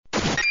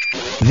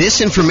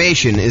This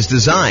information is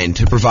designed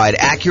to provide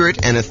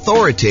accurate and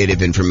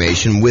authoritative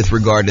information with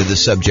regard to the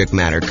subject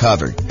matter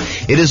covered.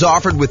 It is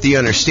offered with the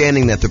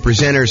understanding that the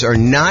presenters are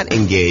not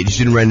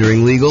engaged in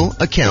rendering legal,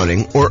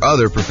 accounting, or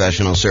other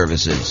professional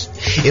services.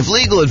 If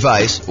legal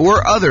advice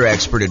or other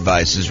expert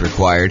advice is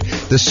required,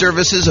 the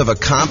services of a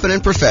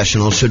competent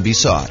professional should be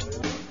sought.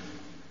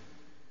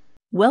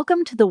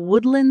 Welcome to the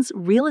Woodlands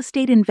Real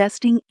Estate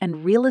Investing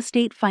and Real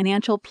Estate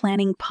Financial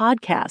Planning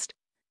podcast.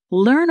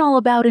 Learn all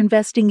about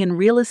investing in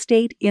real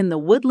estate in the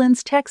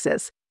Woodlands,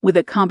 Texas, with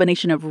a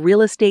combination of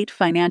real estate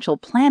financial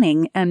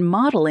planning and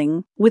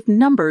modeling with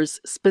numbers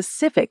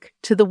specific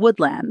to the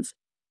Woodlands,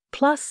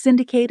 plus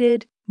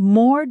syndicated,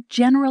 more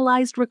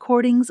generalized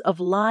recordings of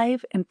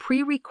live and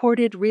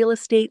pre-recorded real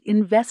estate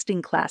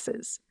investing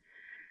classes.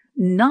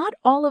 Not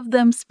all of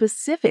them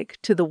specific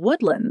to the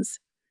Woodlands.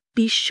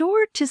 Be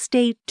sure to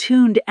stay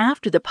tuned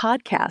after the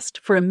podcast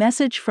for a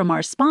message from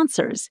our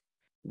sponsors.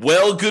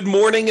 Well, good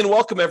morning and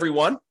welcome,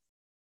 everyone.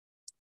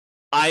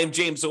 I am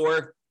James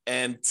Orr,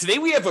 and today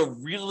we have a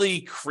really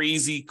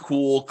crazy,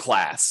 cool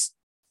class.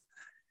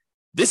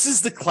 This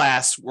is the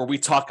class where we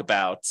talk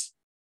about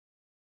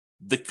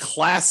the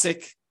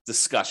classic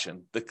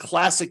discussion, the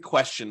classic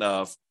question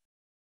of,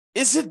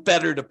 is it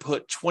better to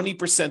put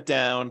 20%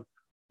 down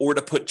or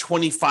to put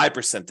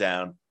 25%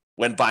 down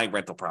when buying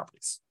rental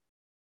properties?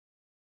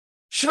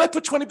 Should I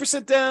put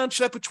 20% down?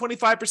 Should I put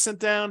 25%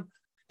 down?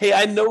 Hey,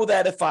 I know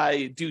that if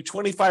I do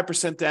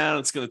 25% down,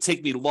 it's going to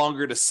take me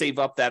longer to save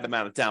up that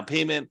amount of down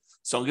payment.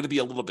 So I'm going to be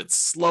a little bit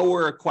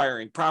slower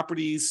acquiring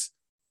properties.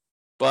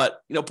 But,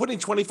 putting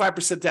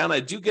 25% down, I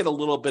do get a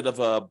little bit of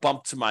a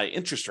bump to my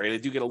interest rate. I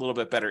do get a little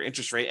bit better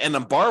interest rate, and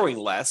I'm borrowing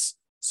less.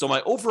 So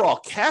my overall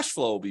cash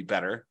flow will be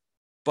better.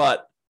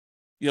 But,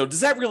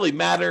 does that really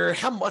matter?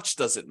 How much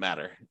does it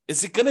matter?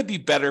 Is it going to be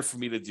better for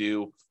me to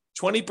do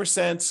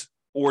 20%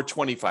 or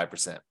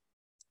 25%?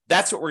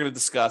 That's what we're going to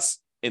discuss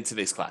in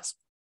today's class.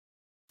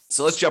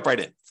 So let's jump right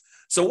in.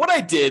 So what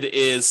I did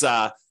is,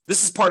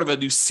 this is part of a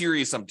new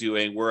series I'm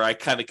doing where I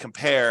kind of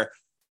compare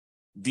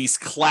these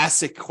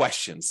classic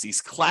questions,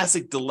 these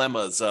classic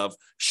dilemmas of,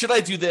 should I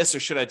do this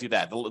or should I do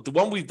that? The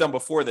one we've done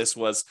before this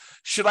was,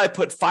 should I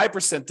put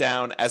 5%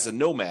 down as a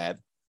nomad,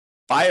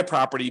 buy a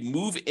property,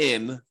 move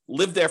in,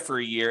 live there for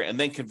a year, and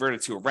then convert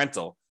it to a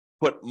rental,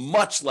 put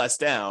much less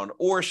down,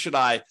 or should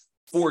I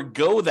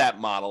forego that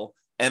model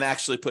and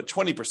actually put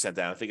 20%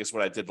 down? I think it's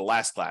what I did the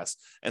last class.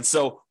 And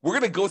so we're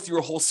going to go through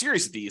a whole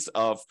series of these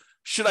of,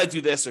 should I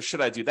do this or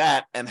should I do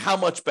that? And how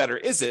much better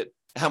is it?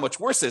 How much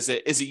worse is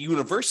it? Is it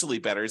universally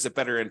better? Is it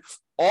better in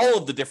all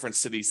of the different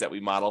cities that we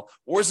model?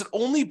 Or is it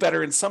only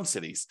better in some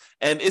cities?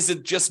 And is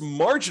it just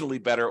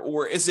marginally better?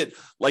 Or is it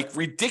like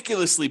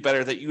ridiculously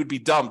better that you would be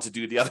dumb to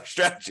do the other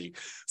strategy?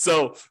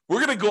 So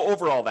we're going to go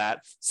over all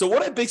that. So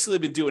what I've basically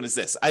been doing is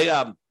this.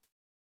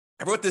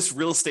 I wrote this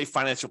real estate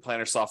financial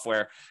planner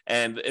software,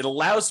 and it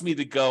allows me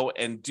to go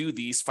and do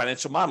these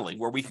financial modeling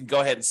where we can go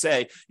ahead and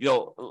say,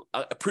 you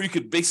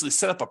could basically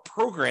set up a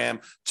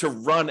program to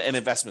run an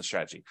investment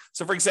strategy.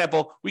 So for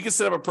example, we can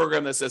set up a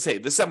program that says, hey,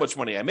 this is how much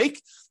money I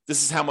make.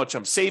 This is how much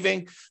I'm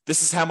saving.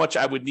 This is how much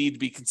I would need to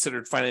be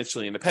considered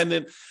financially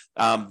independent.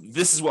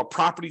 This is what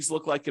properties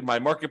look like in my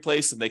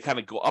marketplace, and they kind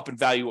of go up in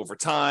value over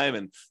time,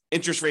 and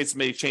interest rates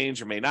may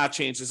change or may not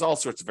change. There's all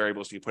sorts of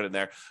variables you put in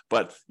there,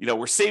 but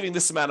we're saving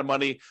this amount of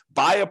money.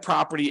 Buy a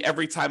property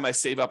every time I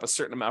save up a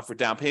certain amount for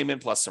down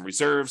payment, plus some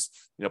reserves,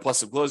 plus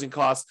some closing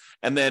costs.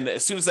 And then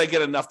as soon as I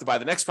get enough to buy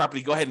the next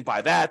property, go ahead and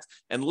buy that.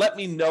 And let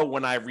me know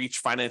when I reach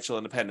financial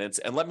independence,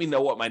 and let me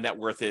know what my net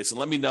worth is, and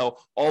let me know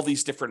all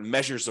these different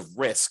measures of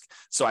risk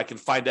so I can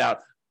find out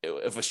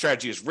if a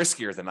strategy is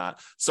riskier than not.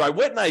 So I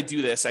went and I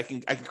do this. I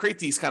can create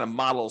these kind of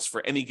models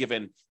for any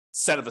given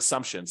set of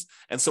assumptions.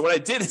 And so what I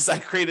did is I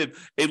created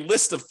a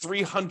list of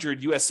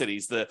 300 U.S.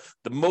 cities, the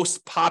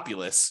most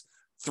populous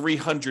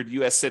 300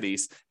 U.S.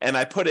 cities, and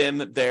I put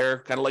in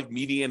their kind of like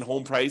median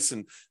home price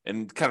and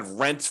kind of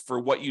rent for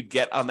what you'd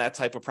get on that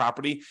type of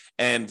property,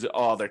 and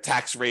their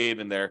tax rate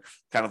and their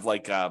kind of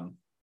like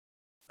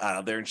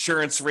their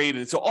insurance rate,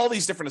 and so all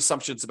these different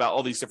assumptions about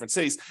all these different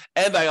cities.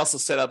 And I also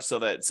set up so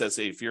that it says,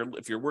 hey, if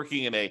you're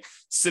working in a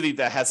city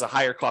that has a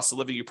higher cost of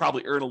living, you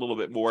probably earn a little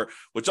bit more,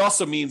 which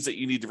also means that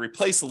you need to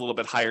replace a little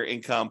bit higher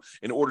income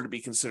in order to be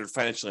considered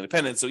financially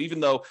independent. So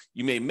even though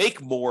you may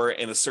make more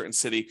in a certain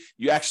city,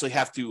 you actually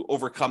have to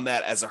overcome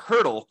that as a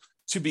hurdle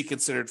to be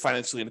considered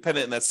financially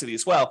independent in that city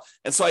as well.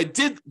 And so I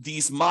did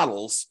these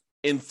models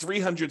in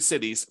 300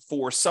 cities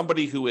for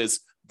somebody who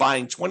is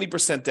buying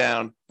 20%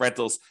 down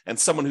rentals and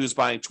someone who's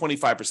buying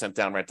 25%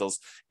 down rentals.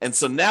 And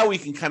so now we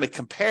can kind of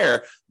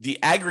compare the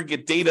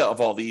aggregate data of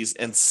all these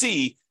and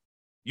see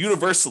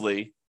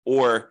universally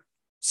or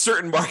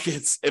certain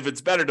markets if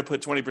it's better to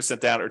put 20%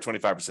 down or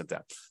 25%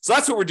 down. So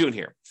that's what we're doing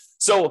here.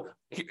 So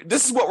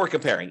this is what we're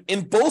comparing.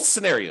 In both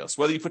scenarios,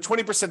 whether you put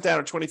 20% down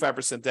or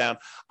 25% down,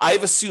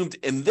 I've assumed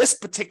in this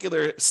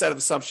particular set of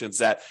assumptions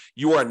that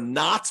you are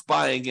not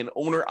buying an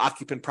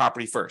owner-occupant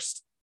property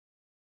first.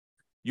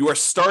 You are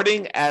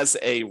starting as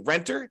a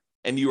renter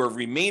and you are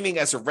remaining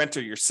as a renter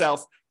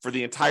yourself for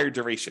the entire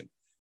duration.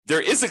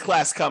 There is a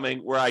class coming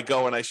where I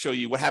go and I show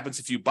you what happens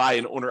if you buy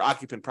an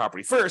owner-occupant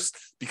property first,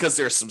 because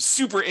there are some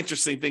super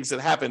interesting things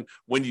that happen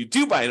when you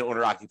do buy an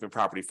owner-occupant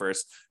property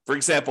first. For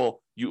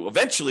example, you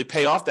eventually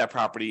pay off that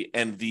property,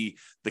 and the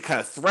kind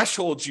of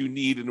thresholds you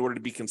need in order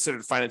to be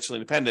considered financially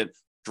independent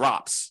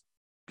drops,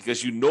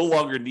 because you no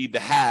longer need to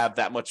have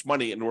that much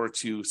money in order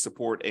to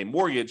support a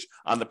mortgage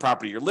on the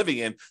property you're living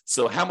in.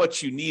 So how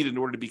much you need in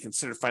order to be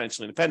considered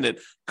financially independent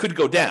could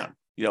go down.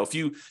 You know, if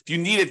you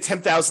needed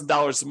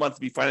 $10,000 a month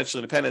to be financially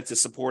independent to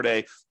support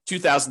a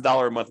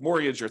 $2,000 a month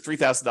mortgage or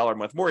 $3,000 a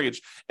month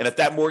mortgage, and if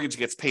that mortgage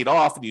gets paid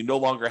off and you no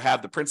longer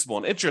have the principal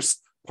and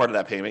interest part of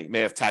that payment, you may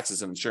have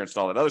taxes and insurance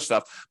and all that other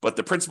stuff, but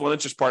the principal and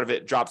interest part of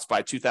it drops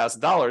by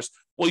 $2,000.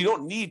 Well, you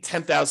don't need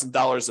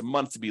 $10,000 a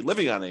month to be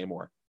living on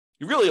anymore.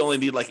 You really only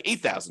need like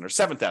 $8,000 or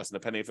 $7,000,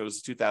 depending if it was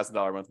a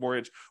 $2,000 a month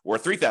mortgage or a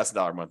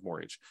 $3,000 a month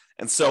mortgage.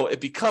 And so it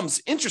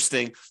becomes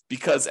interesting,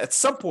 because at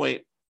some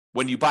point,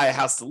 when you buy a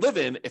house to live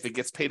in, if it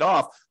gets paid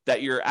off,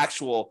 that your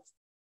actual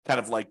kind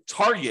of like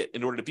target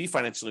in order to be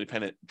financially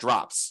independent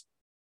drops.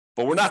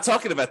 But we're not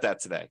talking about that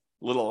today.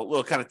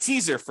 Little kind of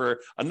teaser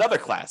for another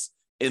class.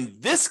 In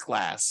this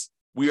class,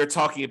 we are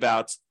talking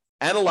about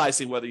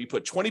analyzing whether you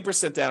put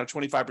 20% down or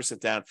 25%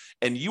 down,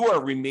 and you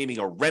are remaining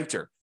a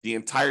renter the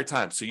entire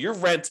time. So your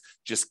rent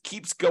just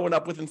keeps going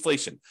up with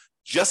inflation,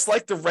 just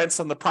like the rents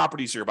on the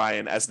properties you're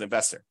buying as an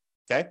investor,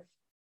 okay?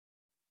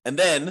 And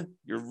then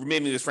you're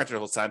remaining this renter the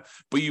whole time,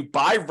 but you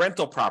buy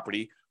rental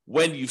property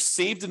when you've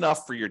saved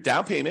enough for your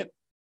down payment,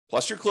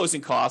 plus your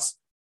closing costs,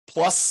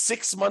 plus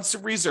 6 months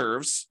of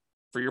reserves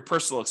for your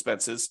personal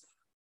expenses,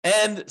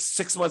 and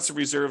 6 months of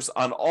reserves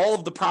on all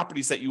of the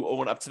properties that you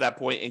own up to that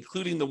point,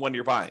 including the one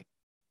you're buying.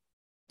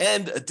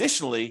 And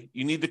additionally,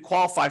 you need to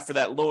qualify for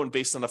that loan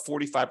based on a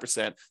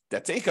 45%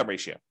 debt to income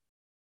ratio.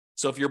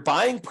 So if you're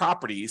buying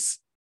properties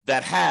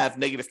that have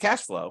negative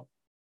cash flow,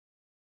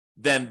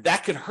 then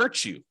that could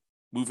hurt you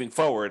moving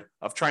forward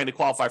of trying to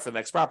qualify for the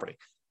next property.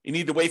 You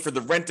need to wait for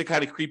the rent to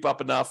kind of creep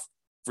up enough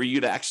for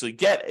you to actually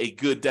get a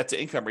good debt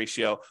to income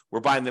ratio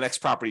where buying the next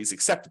property is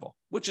acceptable,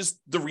 which is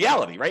the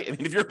reality, right? I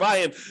mean, if you're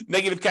buying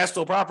negative cash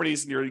flow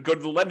properties and you go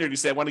to the lender and you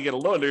say, I want to get a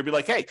loan, they'll be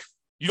like, hey,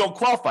 you don't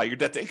qualify. Your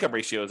debt to income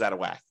ratio is out of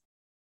whack.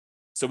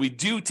 So we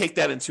do take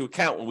that into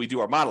account when we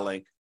do our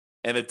modeling.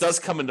 And it does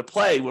come into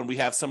play when we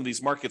have some of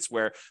these markets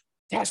where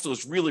cash flow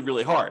is really,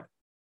 really hard.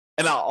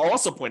 And I'll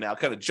also point out,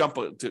 kind of jump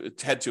to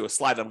head to a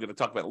slide I'm going to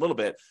talk about in a little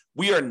bit,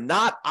 we are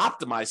not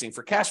optimizing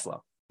for cash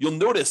flow. You'll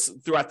notice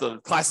throughout the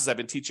classes I've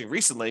been teaching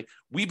recently,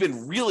 we've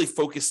been really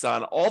focused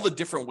on all the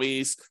different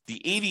ways,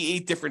 the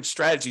 88 different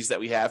strategies that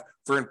we have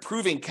for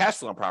improving cash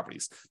flow on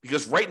properties.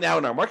 Because right now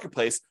in our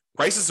marketplace,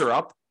 prices are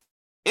up,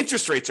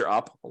 interest rates are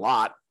up a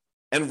lot,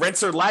 and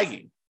rents are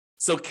lagging.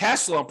 So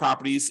cash flow on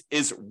properties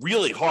is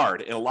really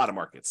hard in a lot of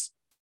markets.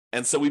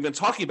 And so we've been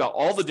talking about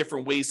all the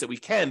different ways that we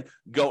can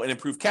go and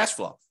improve cash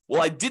flow.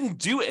 Well, I didn't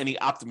do any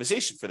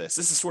optimization for this.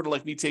 This is sort of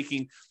like me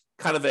taking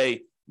kind of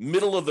a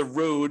middle of the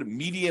road,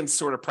 median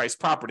sort of price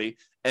property.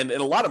 And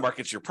in a lot of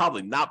markets, you're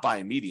probably not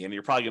buying median.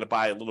 You're probably going to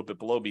buy a little bit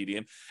below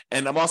median.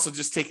 And I'm also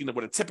just taking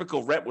what a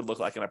typical rent would look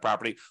like in a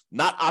property,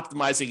 not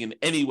optimizing in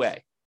any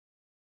way.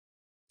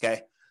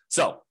 Okay.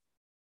 So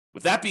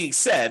with that being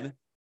said,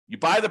 you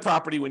buy the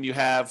property when you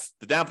have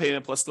the down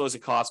payment plus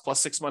closing costs,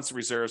 plus 6 months of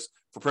reserves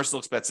for personal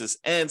expenses,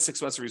 and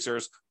 6 months of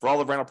reserves for all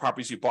the rental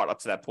properties you bought up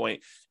to that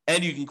point.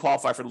 And you can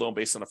qualify for the loan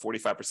based on a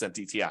 45%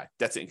 DTI,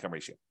 debt to income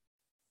ratio.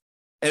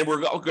 And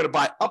we're going to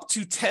buy up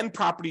to 10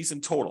 properties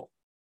in total.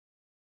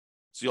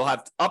 So you'll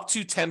have up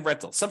to 10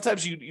 rentals.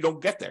 Sometimes you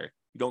don't get there.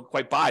 You don't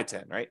quite buy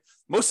 10, right?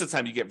 Most of the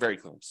time you get very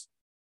close.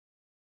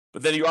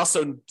 But then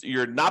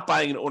you're not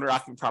buying an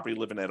owner-occupant property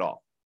living at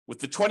all. With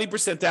the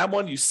 20% down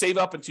one, you save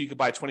up until you can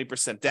buy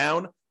 20%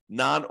 down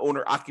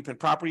non-owner occupant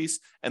properties,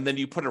 and then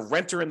you put a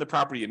renter in the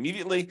property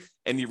immediately,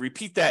 and you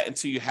repeat that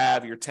until you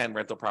have your 10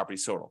 rental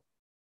properties total,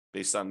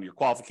 based on your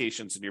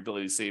qualifications and your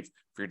ability to save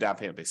for your down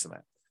payment based on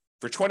that.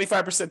 For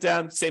 25%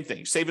 down, same thing.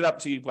 You save it up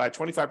until you buy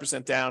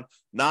 25% down,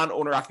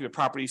 non-owner occupant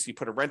properties, so you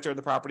put a renter in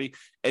the property,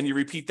 and you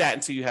repeat that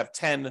until you have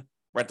 10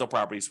 rental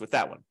properties with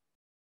that one.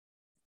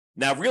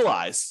 Now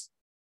realize,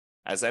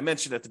 as I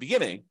mentioned at the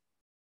beginning,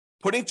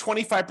 putting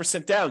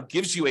 25% down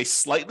gives you a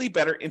slightly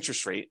better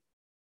interest rate.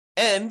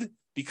 And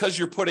because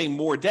you're putting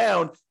more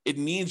down, it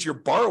means you're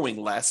borrowing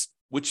less,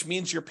 which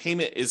means your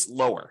payment is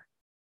lower.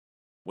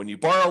 When you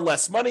borrow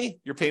less money,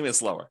 your payment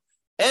is lower.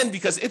 And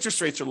because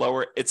interest rates are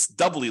lower, it's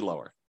doubly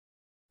lower.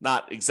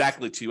 Not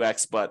exactly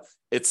 2x, but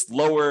it's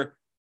lower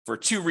for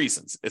two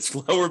reasons. It's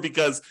lower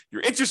because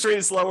your interest rate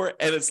is lower,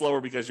 and it's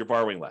lower because you're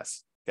borrowing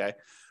less. Okay.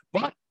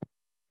 But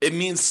it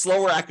means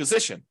slower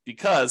acquisition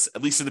because,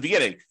 at least in the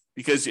beginning,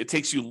 because it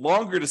takes you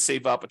longer to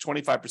save up a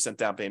 25%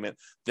 down payment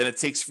than it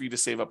takes for you to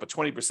save up a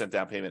 20%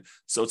 down payment.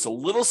 So it's a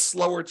little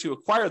slower to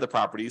acquire the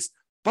properties,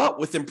 but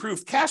with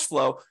improved cash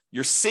flow,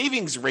 your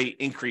savings rate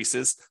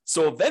increases.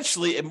 So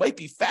eventually it might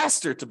be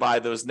faster to buy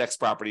those next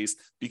properties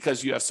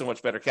because you have so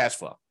much better cash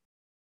flow.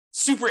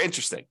 Super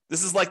interesting.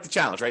 This is like the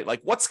challenge, right?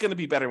 Like, what's going to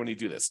be better when you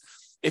do this?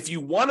 If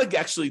you want to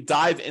actually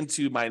dive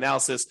into my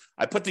analysis,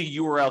 I put the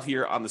URL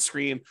here on the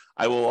screen.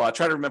 I will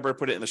try to remember to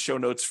put it in the show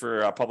notes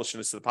for publishing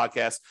this to the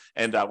podcast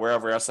and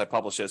wherever else I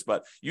publish this.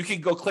 But you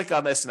can go click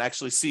on this and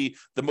actually see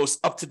the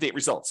most up-to-date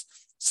results.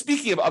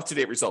 Speaking of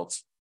up-to-date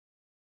results,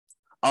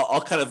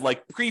 I'll kind of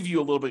like preview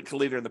a little bit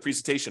later in the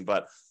presentation.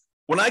 But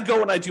when I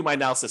go and I do my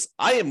analysis,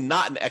 I am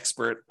not an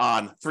expert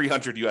on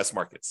 300 U.S.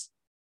 markets,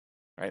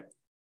 right?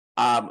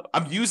 I'm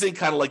using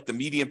kind of like the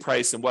median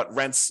price and what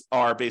rents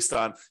are based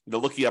on,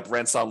 looking up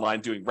rents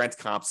online, doing rent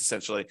comps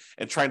essentially,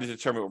 and trying to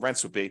determine what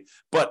rents would be.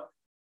 But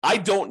I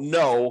don't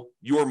know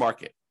your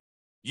market.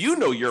 You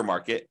know your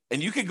market,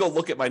 and you can go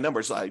look at my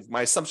numbers.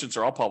 My assumptions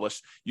are all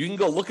published. You can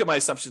go look at my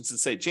assumptions and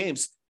say,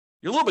 James,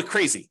 you're a little bit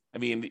crazy. I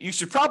mean, you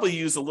should probably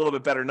use a little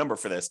bit better number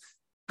for this.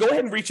 Go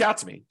ahead and reach out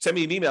to me. Send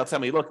me an email. Tell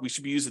me, look, we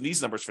should be using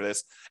these numbers for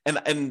this.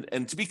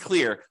 And to be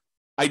clear,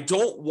 I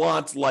don't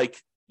want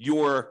like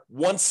your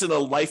once in a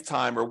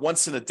lifetime or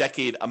once in a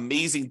decade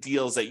amazing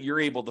deals that you're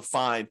able to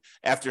find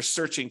after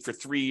searching for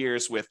 3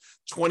 years with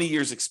 20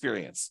 years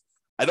experience.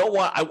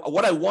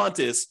 What I want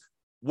is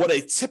what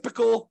a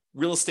typical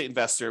real estate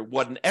investor,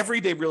 what an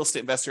everyday real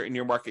estate investor in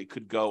your market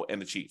could go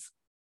and achieve,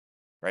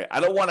 right? I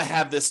don't want to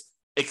have this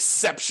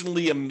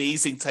exceptionally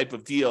amazing type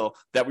of deal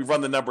that we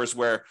run the numbers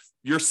where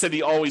your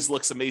city always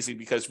looks amazing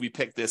because we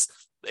picked this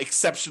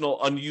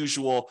exceptional,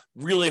 unusual,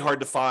 really hard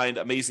to find,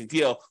 amazing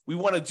deal. We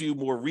want to do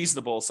more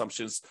reasonable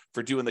assumptions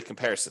for doing the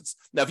comparisons.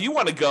 Now, if you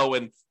want to go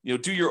and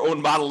do your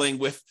own modeling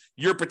with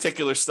your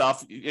particular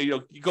stuff,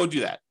 you go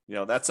do that.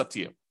 That's up to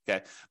you.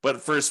 Okay.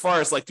 But for as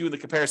far as like doing the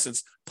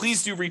comparisons,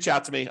 please do reach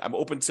out to me. I'm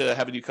open to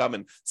having you come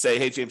and say,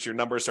 hey, James, your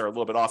numbers are a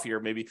little bit off here,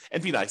 maybe,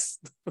 and be nice.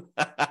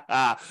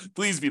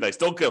 Please be nice.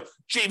 Don't go,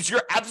 James,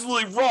 you're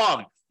absolutely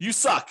wrong. You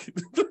suck.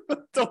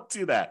 Don't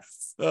do that.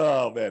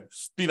 Oh, man.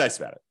 Be nice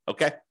about it.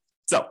 Okay.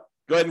 So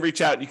go ahead and reach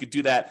out and you could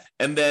do that.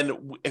 And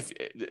then if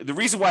the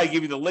reason why I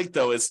gave you the link,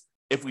 though, is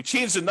if we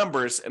change the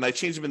numbers and I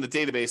change them in the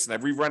database and I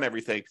rerun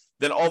everything,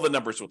 then all the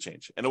numbers will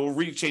change. And it will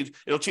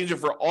it'll change it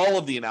for all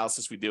of the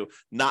analysis we do,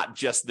 not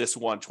just this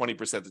one,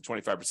 20% to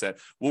 25%.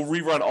 We'll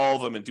rerun all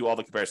of them and do all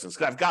the comparisons.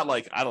 I've got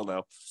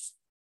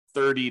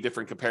 30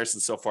 different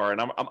comparisons so far,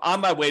 and I'm on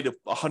my way to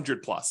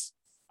 100 plus.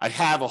 I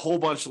have a whole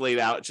bunch laid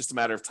out. It's just a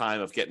matter of time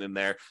of getting in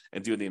there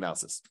and doing the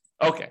analysis.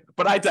 Okay,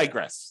 but I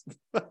digress.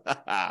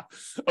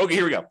 Okay,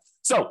 here we go.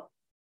 So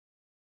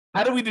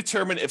how do we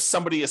determine if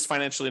somebody is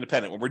financially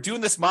independent? When we're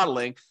doing this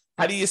modeling,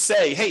 how do you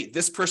say, hey,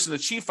 this person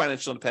achieved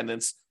financial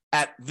independence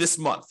at this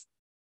month?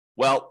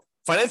 Well,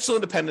 financial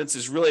independence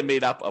is really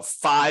made up of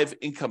 5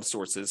 income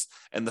sources,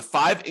 and the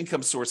 5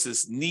 income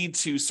sources need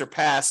to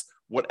surpass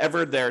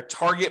whatever their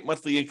target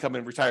monthly income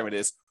in retirement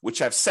is,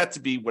 which I've set to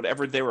be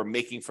whatever they were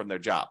making from their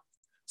job.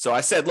 So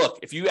I said, look,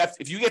 if you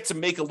get to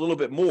make a little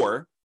bit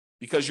more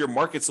because your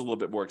market's a little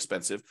bit more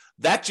expensive,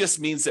 that just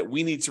means that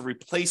we need to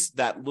replace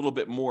that little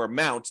bit more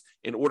amount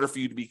in order for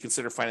you to be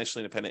considered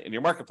financially independent in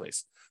your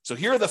marketplace. So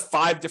here are the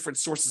 5 different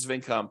sources of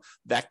income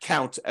that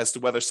count as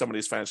to whether somebody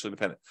is financially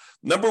independent.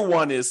 Number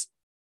 1 is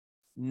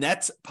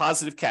net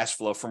positive cash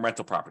flow from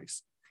rental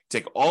properties.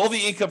 Take all the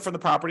income from the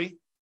property,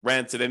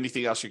 rent, and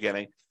anything else you're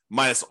getting,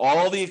 minus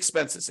all the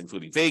expenses,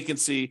 including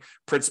vacancy,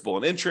 principal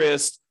and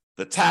interest,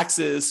 the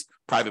taxes,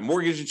 private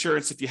mortgage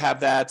insurance if you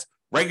have that,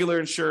 regular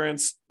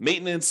insurance,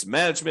 maintenance,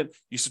 management.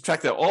 You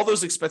subtract out all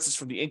those expenses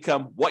from the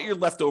income. What you're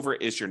left over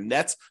is your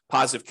net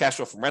positive cash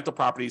flow from rental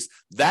properties.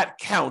 That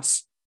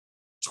counts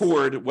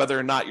toward whether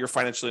or not you're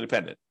financially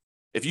independent.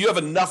 If you have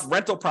enough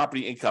rental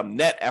property income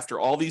net after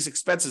all these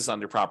expenses on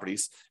your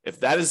properties, if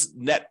that is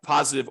net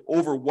positive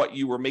over what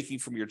you were making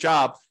from your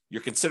job,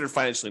 you're considered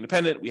financially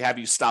independent. We have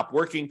you stop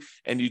working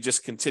and you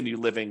just continue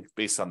living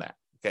based on that.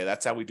 Okay,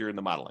 that's how we do in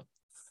the modeling.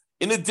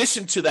 In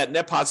addition to that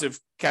net positive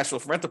cash flow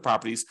from rental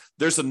properties,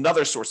 there's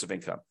another source of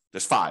income.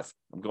 There's 5.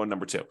 I'm going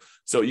number 2.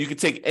 So you can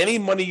take any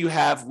money you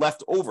have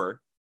left over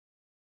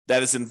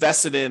that is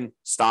invested in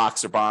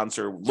stocks or bonds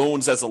or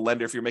loans as a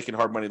lender, if you're making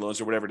hard money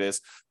loans or whatever it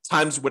is,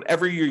 times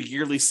whatever your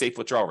yearly safe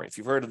withdrawal rate. If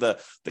you've heard of the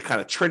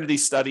kind of Trinity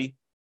study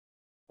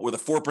or the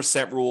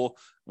 4% rule,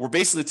 we're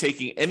basically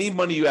taking any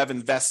money you have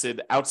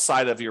invested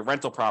outside of your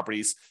rental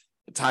properties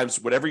times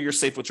whatever your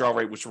safe withdrawal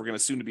rate, which we're going to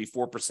assume to be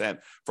 4%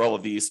 for all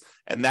of these.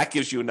 And that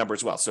gives you a number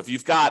as well. So if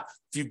you've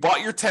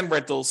bought your 10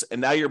 rentals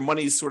and now your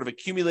money is sort of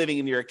accumulating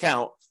in your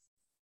account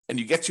and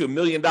you get to $1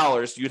 million,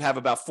 you'd have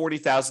about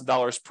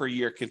 $40,000 per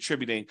year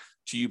contributing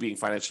to you being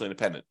financially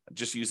independent. I'm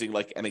just using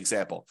like an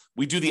example.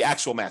 We do the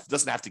actual math. It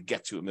doesn't have to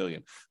get to $1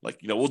 million.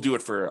 We'll do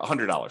it for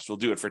 $100. We'll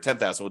do it for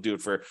 $10,000. We'll do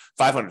it for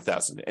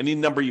 $500,000. Any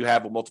number you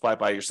have, we'll multiply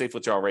by your safe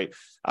withdrawal rate,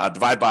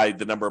 divide by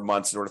the number of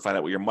months in order to find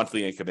out what your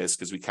monthly income is,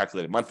 because we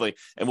calculate it monthly,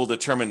 and we'll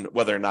determine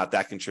whether or not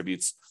that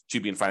contributes to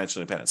being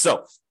financially independent.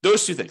 So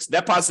those 2 things,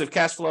 net positive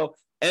cash flow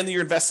and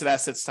your invested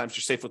assets times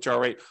your safe withdrawal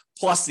rate,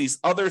 plus these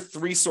other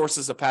 3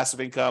 sources of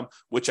passive income,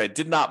 which I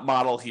did not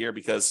model here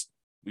because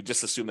we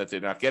just assume that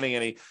they're not getting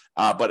any,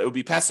 but it would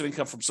be passive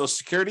income from Social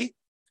Security,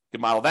 You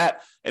can model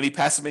that. Any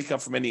passive income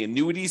from any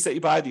annuities that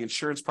you buy, the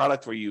insurance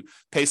product where you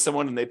pay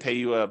someone and they pay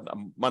you a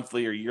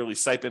monthly or yearly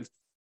stipend,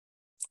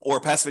 or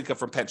passive income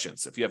from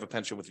pensions if you have a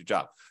pension with your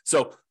job.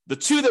 So the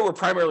two that we're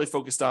primarily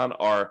focused on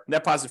are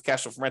net positive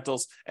cash flow from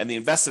rentals and the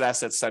invested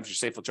assets times your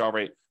safe withdrawal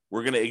rate.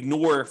 We're going to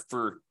ignore,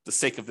 for the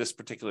sake of this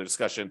particular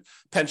discussion,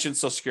 pensions,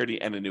 Social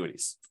Security, and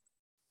annuities.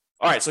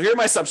 All right, so here are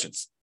my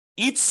assumptions.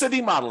 Each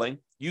city modeling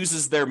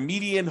uses their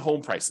median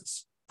home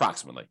prices,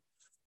 approximately,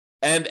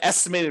 and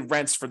estimated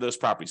rents for those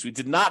properties. We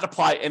did not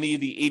apply any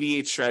of the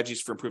 88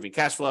 strategies for improving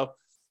cash flow.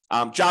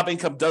 Job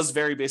income does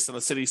vary based on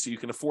the city, so you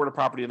can afford a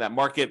property in that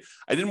market.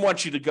 I didn't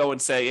want you to go and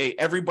say, hey,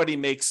 everybody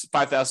makes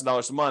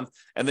 $5,000 a month,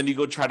 and then you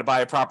go try to buy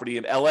a property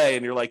in LA,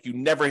 and you're like, you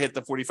never hit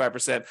the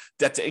 45%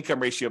 debt to income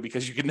ratio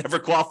because you can never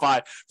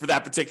qualify for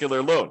that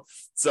particular loan.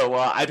 So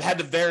I've had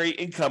to vary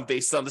income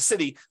based on the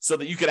city so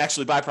that you could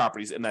actually buy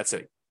properties in that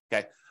city,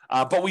 okay?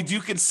 But we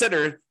do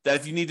consider that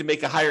if you need to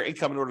make a higher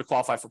income in order to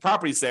qualify for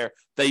properties there,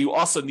 that you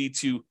also need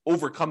to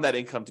overcome that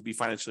income to be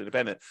financially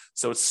independent.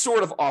 So it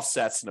sort of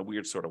offsets in a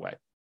weird sort of way.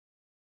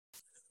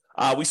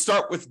 We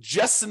start with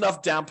just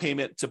enough down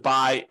payment to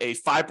buy a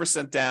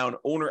 5% down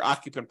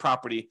owner-occupant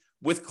property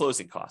with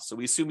closing costs. So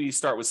we assume you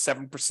start with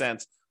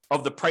 7%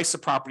 of the price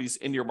of properties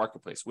in your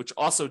marketplace, which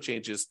also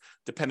changes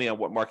depending on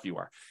what market you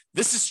are.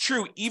 This is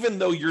true even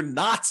though you're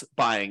not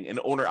buying an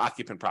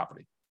owner-occupant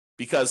property,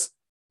 because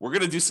we're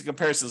going to do some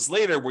comparisons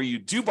later where you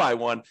do buy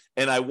one,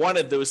 and I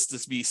wanted those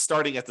to be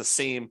starting at the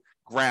same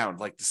ground,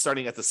 like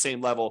starting at the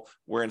same level,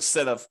 where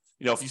instead of,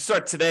 if you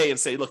start today and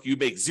say, look, you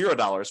make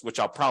 $0, which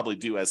I'll probably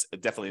do as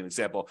definitely an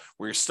example,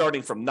 where you're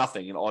starting from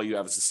nothing and all you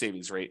have is a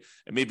savings rate,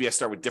 and maybe I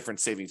start with different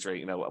savings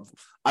rate,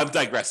 I'm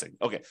digressing.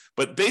 Okay.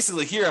 But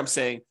basically here I'm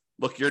saying,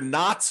 look,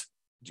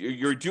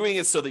 you're doing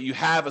it so that you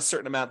have a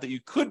certain amount that you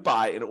could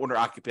buy an owner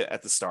occupant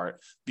at the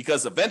start,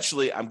 because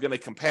eventually I'm going to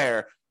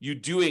compare you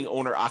doing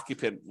owner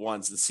occupant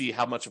ones and see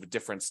how much of a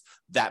difference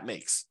that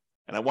makes.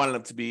 And I wanted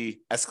them to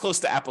be as close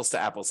to apples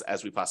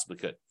as we possibly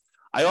could.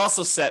 I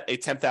also set a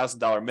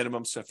 $10,000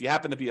 minimum. So if you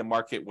happen to be a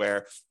market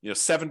where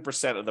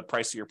 7% of the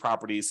price of your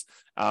properties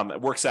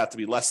it works out to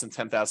be less than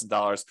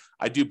 $10,000,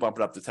 I do bump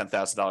it up to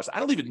 $10,000. I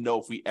don't even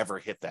know if we ever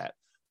hit that.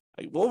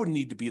 What would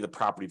need to be the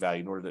property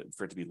value in order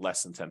for it to be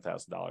less than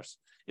 $10,000?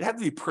 It had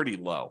to be pretty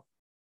low.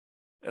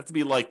 It had to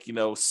be like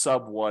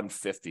sub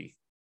 150.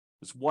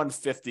 It's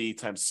 150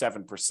 times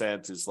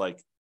 7% is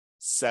like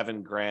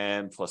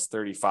 $7,000 plus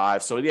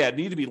 35. So yeah, it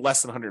needed to be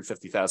less than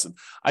 150,000.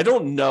 I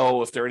don't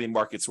know if there are any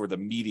markets where the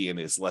median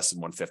is less than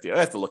 150. I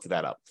have to look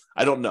that up.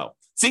 I don't know.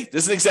 See,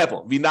 this is an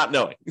example of me not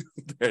knowing.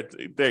 there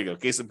you go.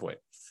 Case in point.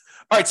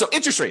 All right. So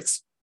interest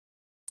rates.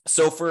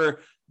 So for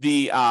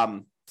the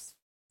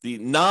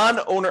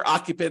non-owner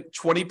occupant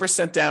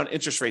 20% down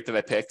interest rate that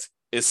I picked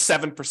is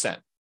 7%.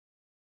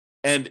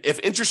 And if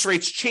interest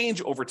rates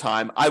change over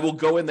time, I will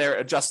go in there,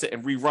 adjust it,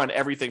 and rerun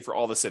everything for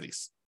all the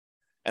cities.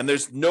 And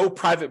there's no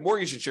private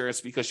mortgage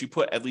insurance because you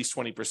put at least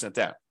 20%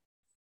 down.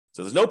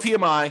 So there's no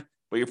PMI,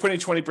 but you're putting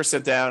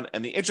 20% down,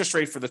 and the interest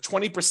rate for the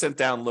 20%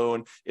 down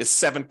loan is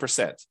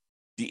 7%.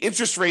 The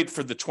interest rate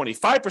for the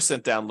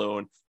 25% down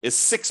loan is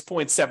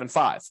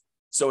 6.75.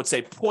 So it's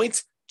a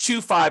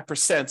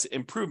 0.25%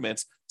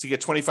 improvement to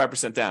get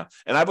 25% down.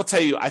 And I will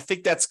tell you, I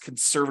think that's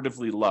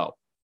conservatively low.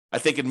 I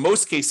think in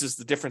most cases,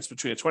 the difference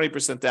between a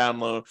 20% down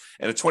loan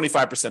and a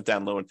 25%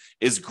 down loan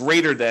is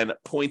greater than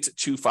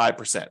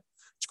 0.25%.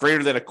 It's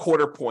greater than a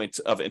quarter point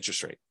of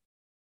interest rate.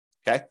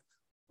 Okay.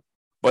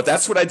 But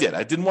that's what I did.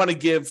 I didn't want to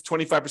give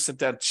 25%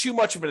 down too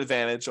much of an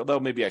advantage,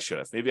 although maybe I should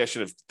have. Maybe I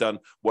should have done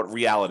what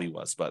reality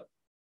was, but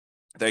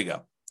there you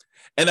go.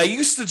 And I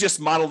used to just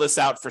model this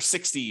out for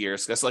 60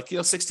 years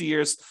because 60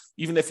 years,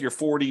 even if you're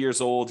 40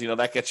 years old,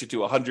 that gets you to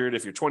 100.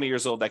 If you're 20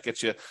 years old, that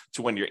gets you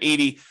to when you're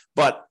 80.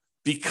 But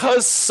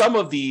because some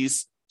of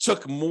these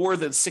took more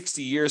than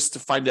 60 years to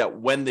find out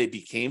when they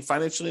became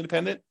financially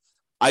independent,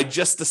 I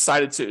just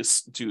decided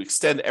to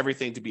extend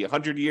everything to be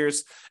 100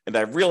 years. And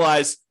I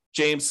realized,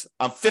 James,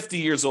 I'm 50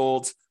 years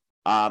old.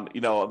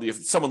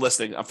 If someone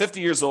listening, I'm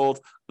 50 years old.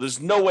 There's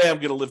no way I'm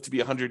going to live to be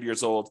 100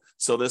 years old.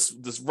 So this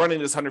running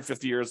this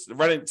 150 years,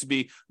 running to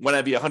be when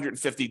I be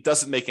 150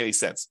 doesn't make any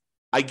sense.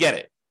 I get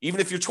it. Even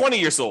if you're 20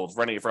 years old,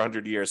 running it for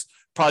 100 years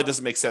probably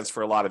doesn't make sense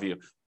for a lot of you.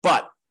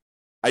 But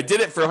I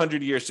did it for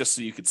 100 years just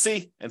so you could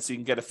see and so you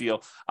can get a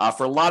feel.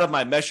 For a lot of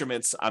my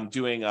measurements, I'm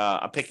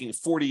picking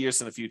 40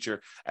 years in the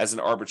future as an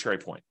arbitrary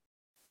point.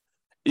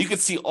 You can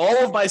see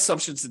all of my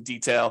assumptions in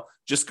detail.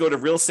 Just go to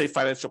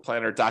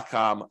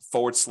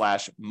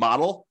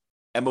realestatefinancialplanner.com/model,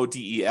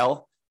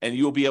 MODEL, and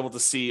you'll be able to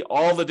see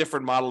all the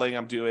different modeling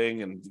I'm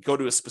doing and go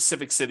to a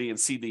specific city and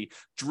see the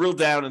drill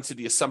down into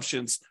the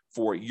assumptions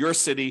for your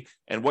city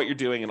and what you're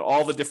doing and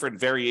all the different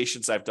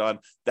variations I've done.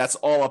 That's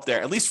all up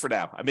there, at least for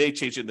now. I may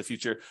change it in the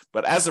future,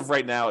 but as of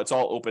right now, it's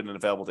all open and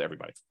available to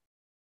everybody.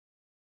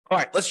 All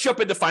right, let's jump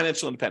into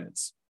financial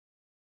independence.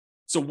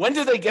 So when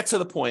do they get to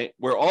the point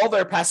where all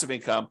their passive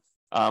income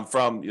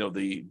from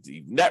the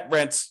net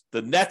rent,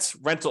 the net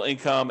rental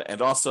income,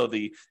 and also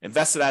the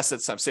invested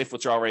assets times safe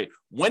withdrawal rate,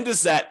 when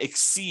does that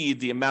exceed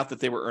the amount that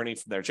they were earning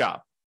from their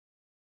job?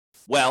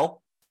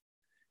 Well,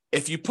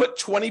 if you put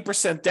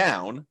 20%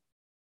 down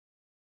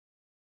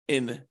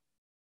in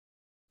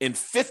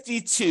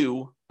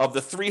 52 of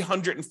the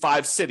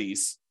 305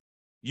 cities,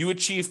 you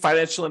achieve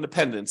financial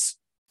independence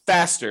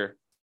faster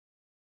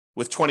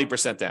with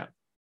 20% down.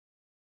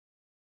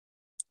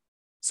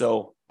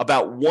 So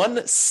about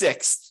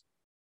 1/6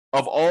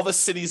 of all the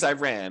cities I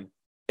ran,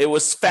 it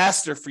was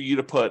faster for you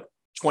to put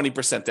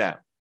 20% down.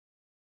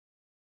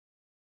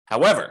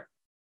 However,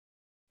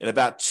 in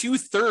about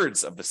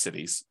 2/3 of the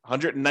cities,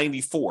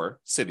 194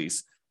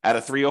 cities out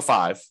of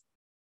 305,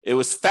 it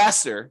was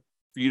faster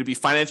for you to be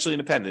financially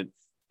independent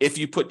if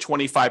you put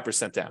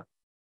 25% down.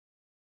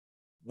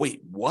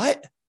 Wait,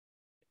 what?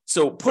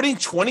 So putting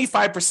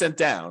 25%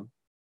 down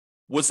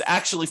was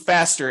actually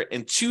faster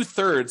in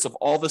 2/3 of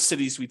all the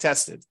cities we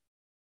tested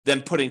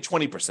than putting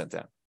 20%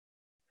 down.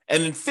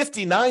 And in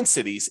 59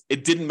 cities,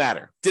 it didn't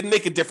matter. Didn't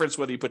make a difference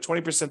whether you put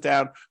 20%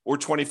 down or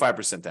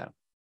 25% down.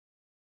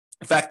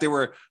 In fact, there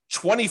were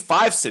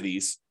 25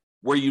 cities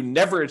where you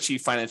never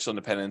achieved financial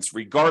independence,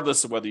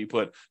 regardless of whether you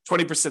put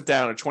 20%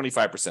 down or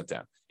 25%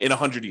 down in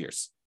 100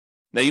 years.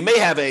 Now, you may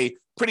have a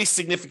pretty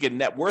significant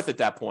net worth at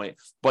that point,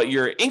 but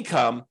your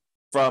income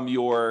from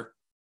your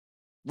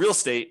real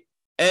estate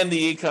and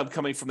the income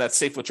coming from that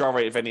safe withdrawal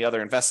rate of any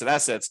other invested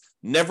assets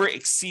never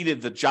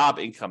exceeded the job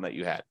income that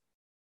you had.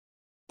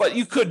 But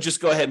you could just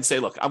go ahead and say,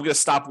 look, I'm going to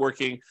stop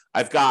working.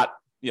 I've got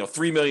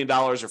 $3 million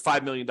or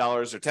 $5 million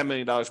or $10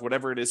 million,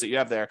 whatever it is that you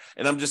have there,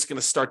 and I'm just going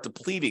to start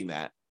depleting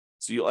that.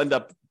 So you'll end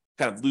up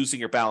kind of losing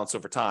your balance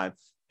over time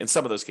in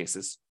some of those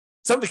cases.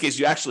 Some of the cases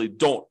you actually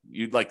don't.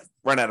 You'd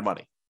run out of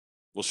money.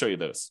 We'll show you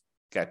those.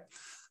 Okay.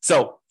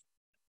 So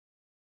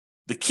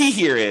the key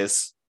here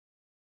is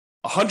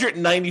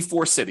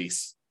 194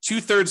 cities,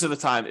 2/3 of the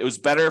time, it was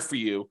better for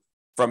you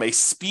from a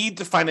speed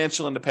to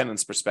financial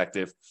independence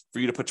perspective for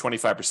you to put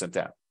 25%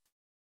 down.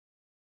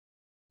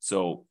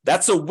 So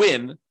that's a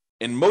win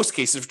in most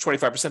cases for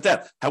 25%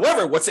 down.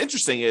 However, what's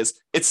interesting is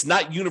it's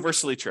not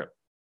universally true.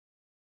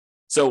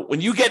 So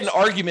when you get in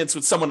arguments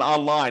with someone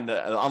online,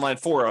 an online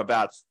forum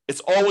about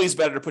it's always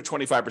better to put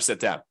 25%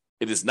 down,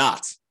 it is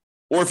not.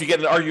 Or if you get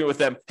in an argument with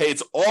them, hey,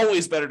 it's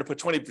always better to put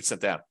 20%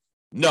 down.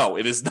 No,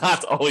 it is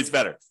not always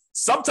better.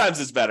 Sometimes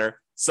it's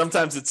better,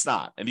 sometimes it's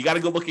not. And you got to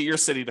go look at your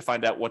city to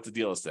find out what the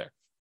deal is there.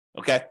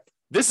 Okay?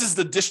 This is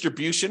the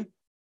distribution.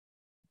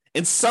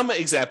 In some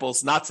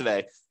examples, not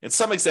today, in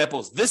some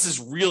examples, this is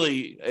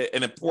really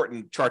an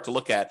important chart to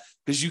look at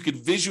because you could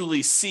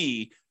visually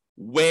see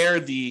where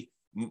the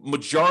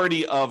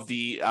majority of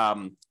the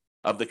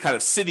kind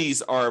of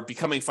cities are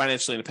becoming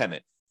financially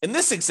independent. In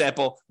this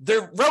example,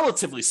 they're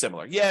relatively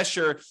similar. Yeah,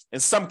 sure. In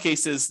some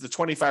cases, the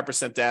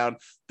 25% down,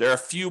 there are a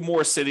few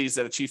more cities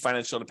that achieve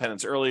financial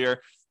independence earlier.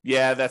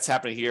 Yeah, that's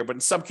happening here. But in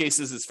some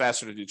cases, it's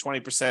faster to do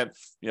 20%,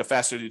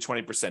 faster to do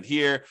 20%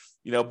 here,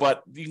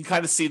 but you can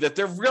kind of see that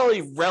they're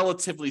really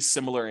relatively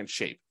similar in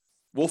shape.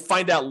 We'll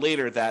find out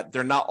later that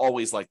they're not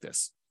always like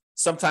this.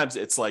 Sometimes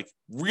it's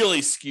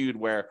really skewed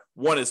where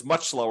one is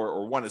much slower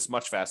or one is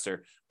much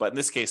faster. But in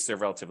this case, they're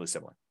relatively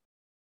similar.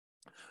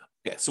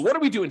 Okay, so what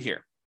are we doing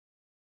here?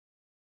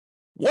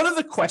 One of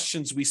the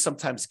questions we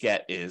sometimes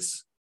get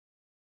is,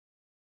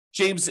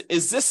 James,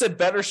 is this a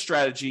better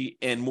strategy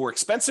in more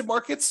expensive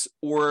markets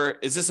or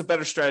is this a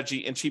better strategy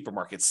in cheaper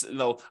markets?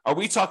 Are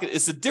we talking,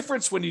 is the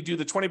difference when you do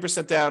the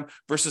 20% down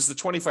versus the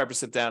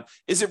 25% down,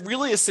 is it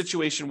really a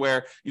situation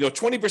where,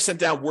 20%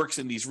 down works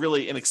in these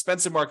really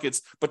inexpensive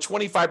markets, but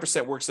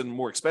 25% works in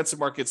more expensive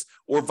markets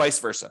or vice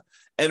versa?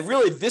 And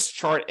really this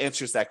chart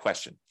answers that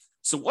question.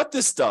 So what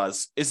this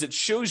does is it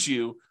shows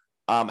you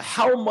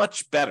how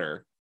much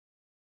better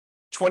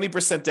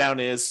 20% down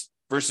is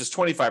versus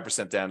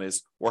 25% down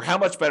is, or how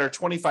much better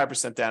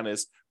 25% down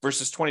is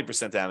versus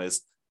 20% down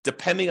is,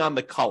 depending on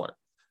the color.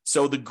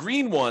 So the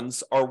green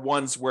ones are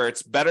ones where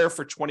it's better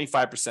for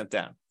 25%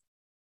 down.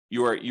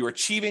 You're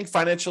achieving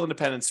financial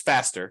independence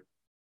faster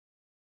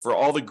for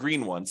all the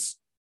green ones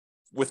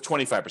with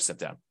 25%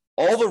 down.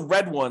 All the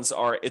red ones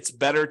are it's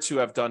better to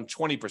have done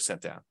 20%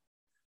 down.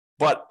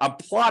 But I'm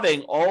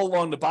plotting all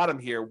along the bottom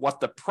here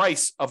what the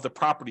price of the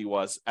property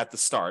was at the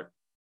start.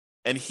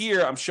 And here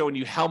I'm showing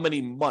you how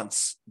many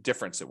months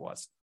difference it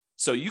was.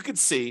 So you could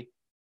see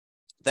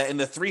that in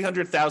the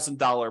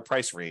 $300,000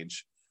 price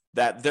range,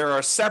 that there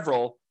are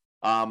several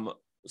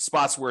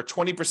spots where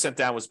 20%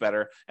 down was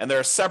better, and there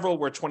are several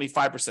where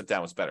 25%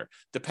 down was better,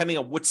 depending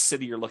on which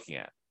city you're looking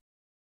at.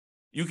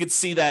 You could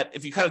see that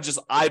if you kind of just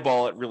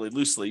eyeball it really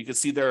loosely, you can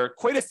see there are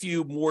quite a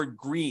few more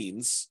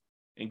greens,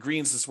 and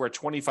greens is where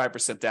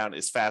 25% down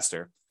is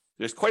faster.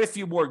 There's quite a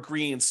few more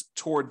greens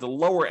toward the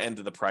lower end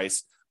of the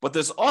price, but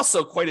there's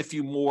also quite a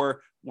few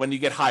more when you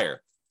get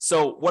higher.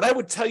 So what I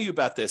would tell you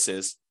about this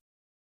is,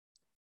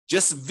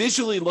 just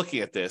visually looking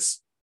at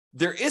this,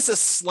 there is a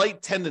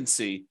slight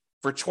tendency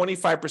for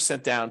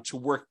 25% down to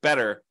work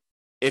better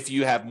if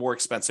you have more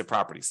expensive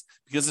properties,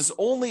 because there's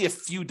only a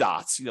few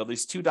dots,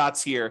 these two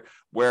dots here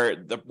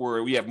where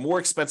we have more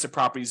expensive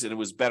properties and it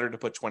was better to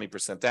put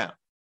 20% down.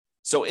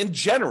 So in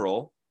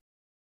general,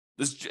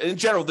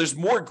 there's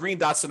more green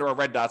dots than there are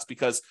red dots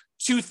because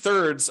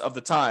 2/3 of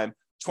the time,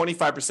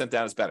 25%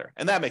 down is better.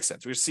 And that makes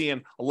sense. We're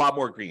seeing a lot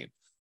more green.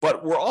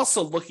 But we're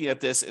also looking at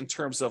this in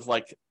terms of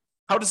like,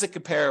 how does it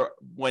compare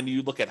when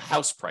you look at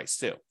house price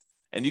too?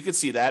 And you can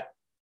see that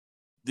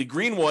the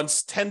green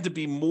ones tend to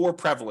be more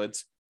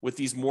prevalent with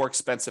these more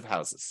expensive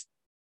houses.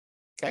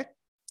 Okay.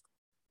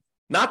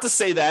 Not to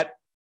say that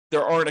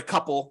there aren't a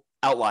couple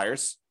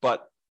outliers,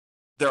 but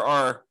there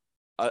are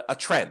a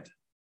trend,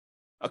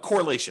 a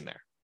correlation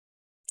there.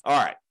 All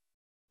right.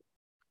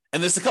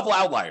 And there's a couple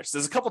outliers.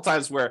 There's a couple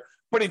times where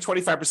putting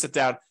 25%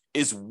 down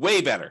is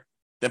way better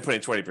than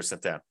putting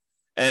 20% down.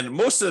 And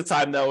most of the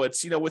time, though,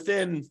 it's,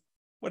 within,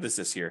 what is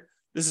this here?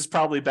 This is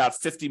probably about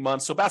 50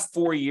 months, so about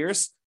 4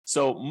 years.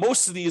 So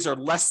most of these are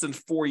less than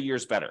 4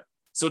 years better.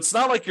 So it's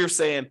not like you're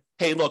saying,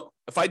 hey, look,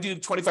 if I do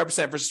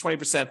 25% versus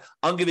 20%,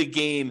 I'm going to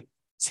gain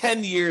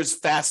 10 years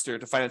faster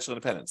to financial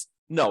independence.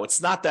 No,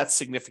 it's not that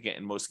significant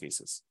in most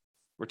cases.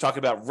 We're talking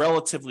about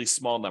relatively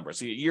small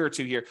numbers, a year or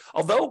two here.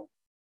 Although,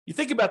 you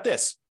think about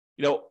this,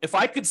 if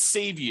I could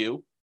save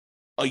you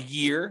a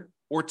year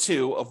or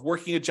two of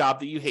working a job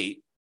that you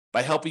hate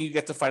by helping you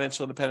get to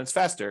financial independence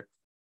faster,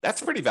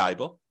 that's pretty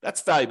valuable.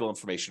 That's valuable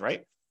information,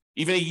 right?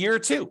 Even a year or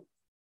two,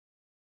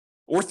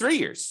 or 3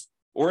 years,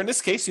 or in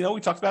this case, we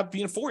talked about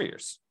being 4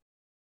 years.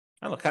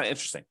 I don't know, kind of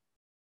interesting.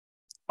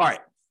 All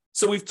right,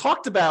 so we've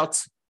talked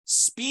about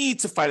speed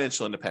to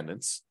financial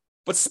independence,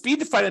 but speed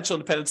to financial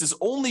independence is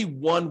only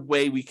one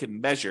way we can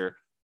measure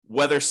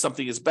whether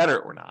something is better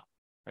or not,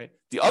 right?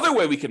 The other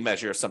way we can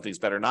measure if something's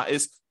better or not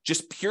is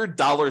just pure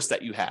dollars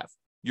that you have,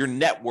 your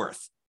net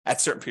worth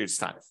at certain periods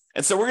of time.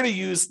 And so we're going to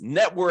use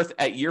net worth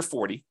at year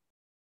 40,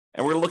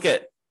 and we're going to look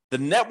at the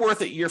net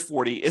worth at year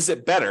 40. Is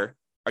it better,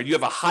 or do you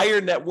have a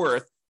higher net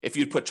worth if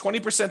you put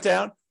 20%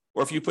 down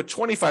or if you put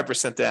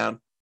 25% down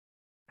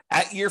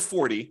at year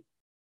 40,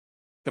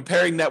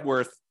 comparing net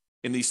worth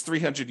in these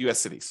 300 US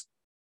cities?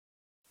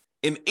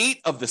 In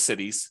 8 of the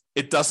cities,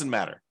 it doesn't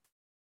matter.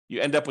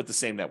 You end up with the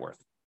same net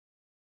worth,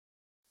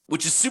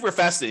 which is super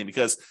fascinating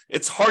because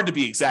it's hard to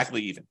be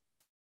exactly even.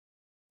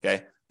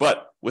 Okay.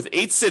 But with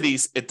 8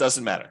 cities, it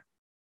doesn't matter.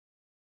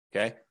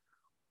 Okay.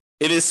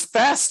 It is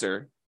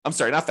faster. I'm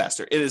sorry, not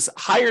faster. It is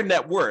higher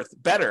net worth,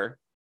 better.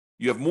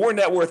 You have more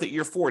net worth at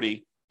year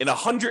 40 in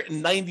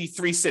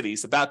 193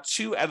 cities, about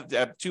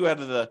about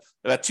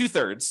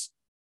 2/3,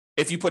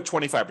 if you put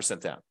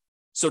 25% down.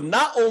 So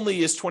not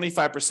only is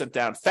 25%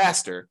 down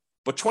faster,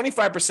 but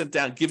 25%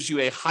 down gives you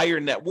a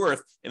higher net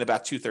worth in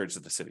about 2/3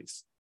 of the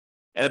cities.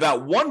 And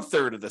about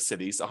 1/3 of the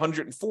cities,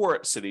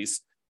 104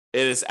 cities,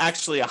 it is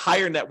actually a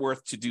higher net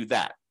worth to do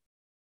that,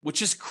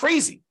 which is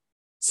crazy.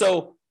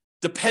 So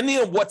depending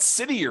on what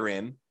city you're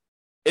in,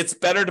 it's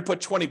better to put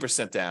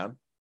 20% down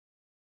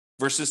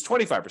versus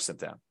 25%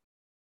 down.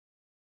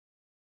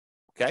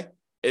 Okay?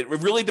 It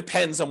really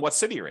depends on what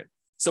city you're in.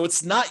 So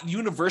it's not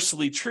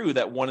universally true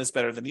that one is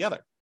better than the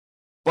other.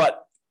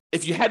 But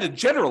if you had to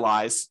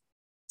generalize,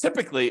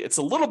 typically it's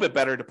a little bit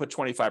better to put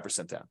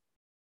 25% down.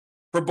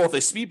 From both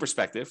a speed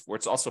perspective, where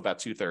it's also about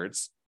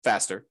 2/3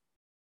 faster,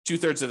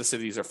 2/3 of the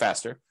cities are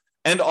faster,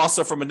 and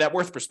also from a net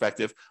worth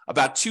perspective,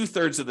 about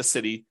 2/3 of the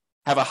city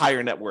have a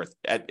higher net worth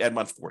at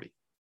month 40.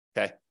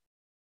 Okay.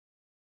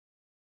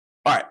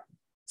 All right.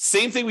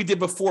 Same thing we did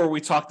before. We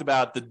talked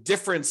about the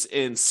difference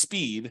in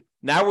speed.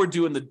 Now we're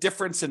doing the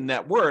difference in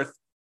net worth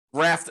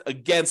graphed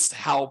against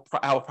how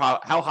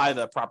high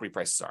the property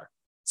prices are.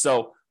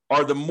 So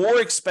are the more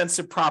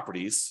expensive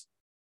properties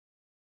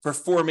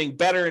performing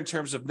better in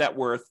terms of net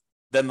worth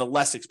than the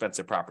less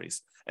expensive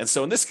properties? And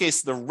so in this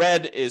case, the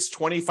red is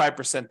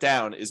 25%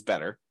 down is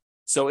better.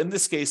 So in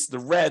this case, the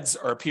reds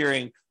are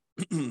appearing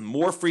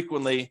more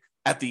frequently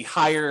at the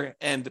higher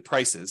end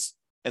prices.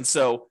 And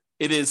so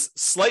it is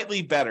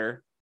slightly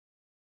better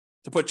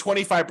to put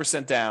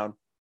 25% down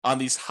on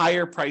these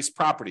higher priced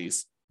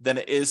properties than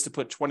it is to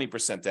put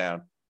 20%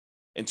 down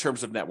in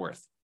terms of net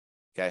worth.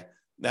 Okay.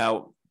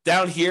 Now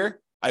down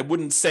here, I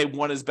wouldn't say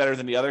one is better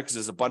than the other because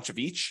there's a bunch of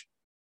each,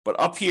 but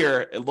up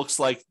here, it looks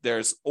like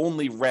there's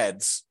only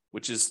reds,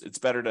 which is, it's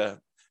better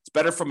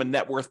from a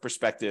net worth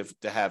perspective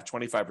to have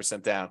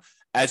 25% down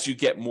as you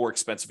get more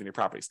expensive in your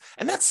properties.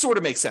 And that sort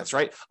of makes sense,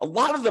 right? A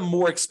lot of the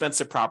more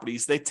expensive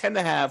properties, they tend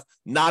to have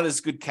not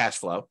as good cash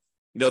flow.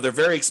 They're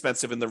very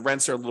expensive and the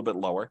rents are a little bit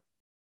lower.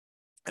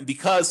 And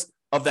because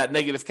of that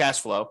negative cash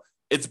flow,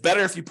 it's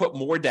better if you put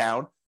more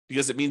down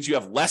because it means you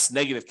have less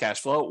negative cash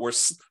flow or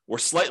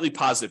slightly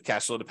positive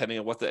cash flow, depending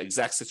on what the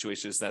exact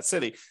situation is in that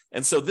city.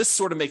 And so this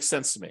sort of makes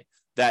sense to me,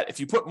 that if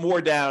you put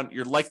more down,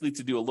 you're likely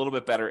to do a little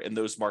bit better in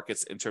those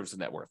markets in terms of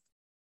net worth.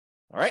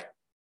 All right.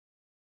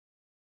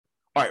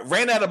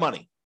 Ran out of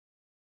money.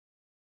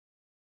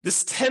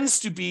 This tends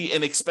to be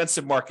in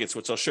expensive markets,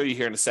 which I'll show you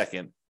here in a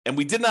second. And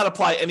we did not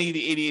apply any of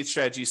the 88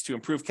 strategies to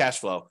improve cash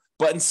flow.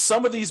 But in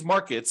some of these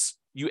markets,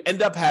 you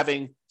end up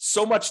having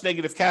so much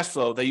negative cash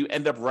flow that you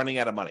end up running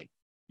out of money.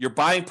 You're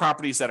buying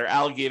properties that are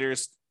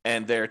alligators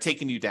and they're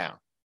taking you down.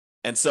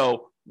 And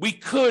so we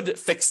could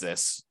fix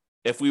this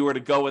if we were to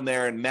go in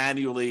there and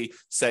manually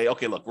say,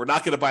 okay, look, we're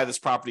not going to buy this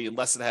property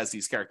unless it has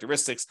these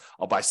characteristics.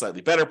 I'll buy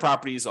slightly better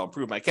properties. I'll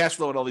improve my cash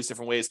flow in all these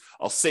different ways.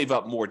 I'll save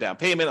up more down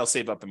payment. I'll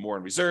save up more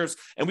in reserves.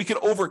 And we could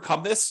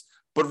overcome this,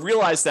 but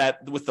realize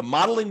that with the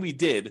modeling we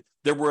did,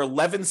 there were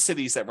 11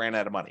 cities that ran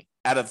out of money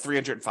out of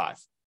 305.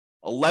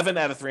 11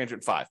 out of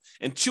 305.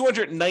 In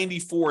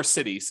 294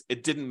 cities,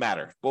 it didn't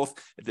matter.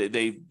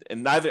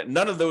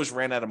 None of those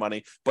ran out of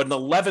money, but in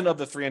 11 of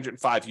the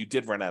 305, you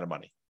did run out of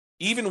money.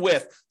 Even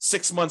with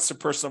 6 months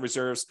of personal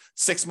reserves,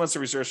 6 months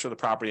of reserves for the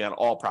property on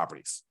all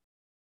properties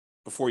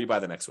before you buy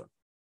the next one.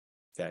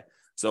 Okay.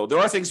 So there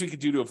are things we could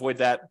do to avoid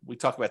that. We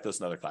talk about those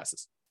in other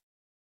classes.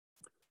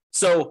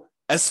 So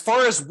as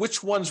far as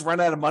which ones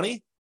run out of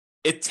money,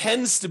 it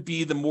tends to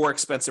be the more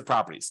expensive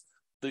properties.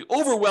 The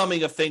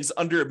overwhelming of things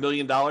under $1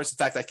 million. In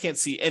fact, I can't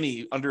see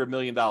any under $1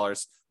 million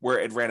where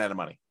it ran out of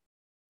money.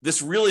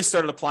 This really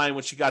started applying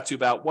when she got to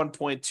about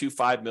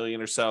 1.25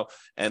 million or so,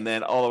 and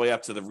then all the way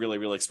up to the really,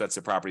 really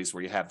expensive properties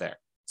where you have there.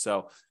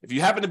 So if you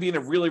happen to be in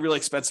a really, really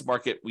expensive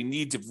market, we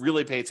need to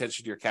really pay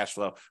attention to your cash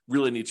flow,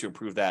 really need to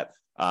improve that,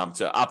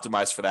 to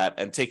optimize for that,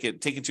 and take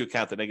into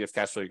account the negative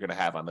cash flow you're going to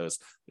have on those.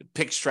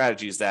 Pick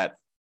strategies that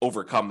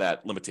overcome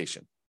that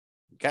limitation.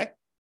 Okay?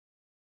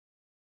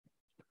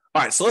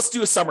 All right, so let's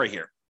do a summary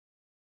here.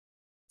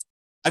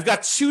 I've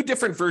got two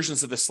different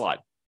versions of this slide.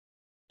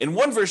 In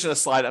one version of the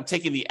slide, I'm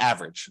taking the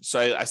average. So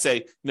I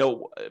say,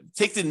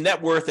 take the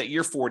net worth at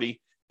year 40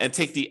 and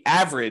take the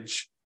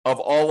average of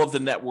all of the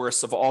net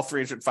worths of all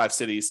 305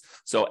 cities.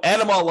 So add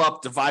them all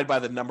up, divide by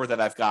the number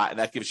that I've got, and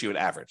that gives you an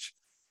average.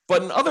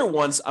 But in other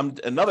ones,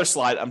 another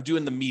slide, I'm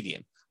doing the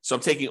median. So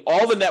I'm taking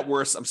all the net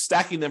worths, I'm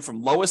stacking them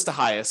from lowest to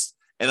highest,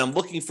 and I'm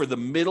looking for the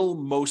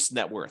middle-most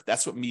net worth.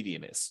 That's what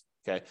median is,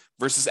 okay?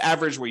 Versus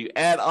average, where you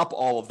add up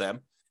all of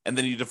them, and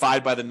then you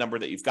divide by the number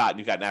that you've got, and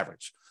you've got an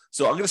average.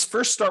 So I'm going to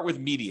first start with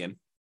median,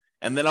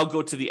 and then I'll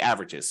go to the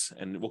averages,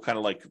 and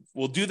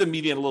we'll do the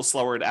median a little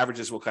slower, and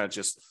averages we'll kind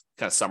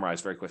of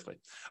summarize very quickly.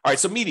 All right,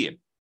 so median.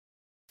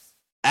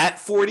 At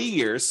 40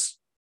 years,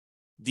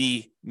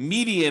 the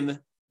median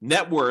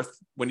net worth,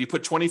 when you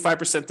put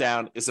 25%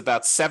 down, is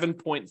about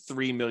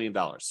 $7.3 million.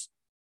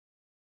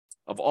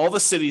 Of all the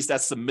cities,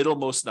 that's the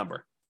middlemost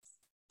number.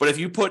 But if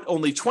you put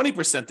only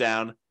 20%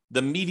 down,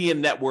 the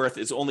median net worth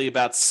is only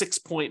about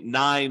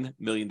 $6.9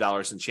 million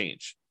and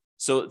change.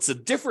 So it's a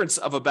difference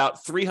of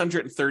about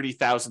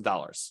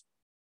 $330,000,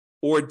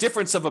 or a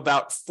difference of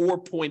about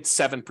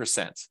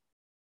 4.7%.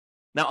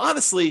 Now,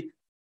 honestly,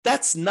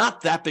 that's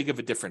not that big of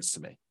a difference to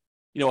me.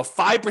 A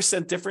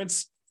 5%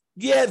 difference,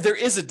 yeah, there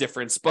is a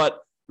difference, but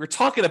we're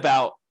talking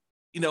about,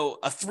 a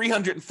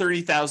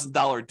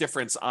 $330,000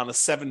 difference on a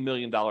 $7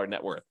 million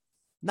net worth.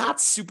 Not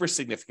super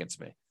significant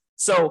to me.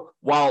 So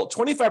while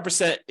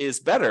 25% is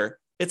better,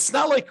 it's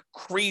not like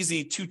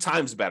crazy 2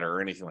 times better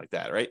or anything like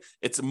that, right?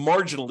 It's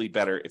marginally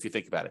better if you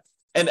think about it.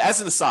 And as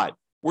an aside,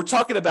 we're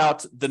talking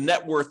about the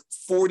net worth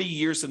 40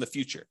 years in the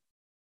future.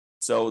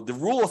 So the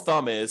rule of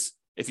thumb is,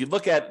 if you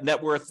look at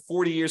net worth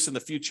 40 years in the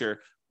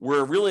future,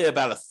 we're really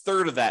about a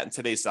third of that in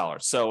today's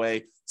dollars. So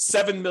a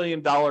 $7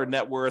 million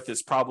net worth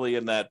is probably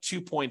in that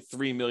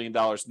 $2.3 million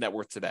net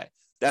worth today.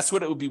 That's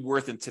what it would be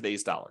worth in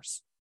today's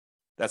dollars.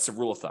 That's the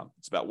rule of thumb.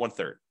 It's about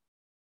 1/3.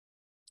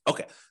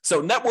 Okay,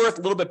 so net worth,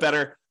 a little bit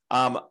better.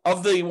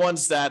 Of the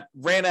ones that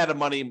ran out of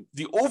money,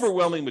 the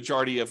overwhelming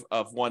majority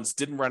of ones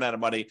didn't run out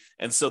of money.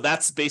 And so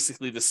that's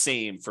basically the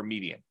same for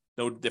median.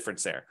 No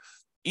difference there.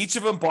 Each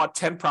of them bought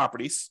 10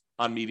 properties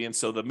on median.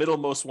 So the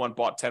middlemost one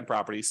bought 10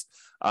 properties.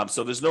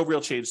 So there's no real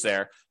change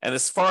there. And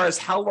as far as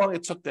how long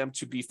it took them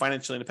to be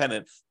financially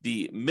independent,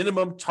 the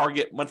minimum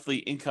target monthly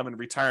income and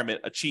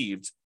retirement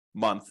achieved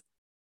month,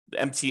 the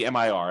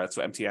MTMIR, that's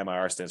what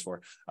MTMIR stands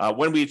for.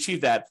 When we achieve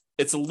that,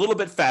 it's a little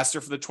bit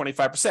faster for the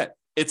 25%.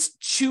 It's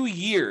 2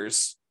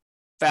 years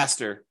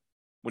faster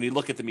when you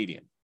look at the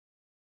median.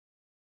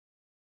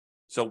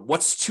 So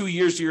what's 2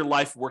 years of your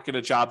life working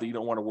a job that you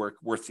don't want to work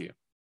worth to you?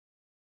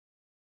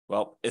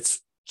 Well,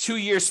 it's 2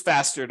 years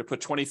faster to put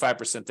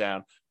 25%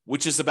 down,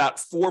 which is about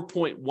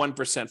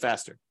 4.1%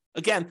 faster.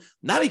 Again,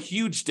 not a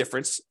huge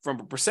difference from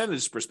a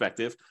percentage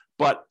perspective,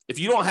 but if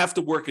you don't have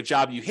to work a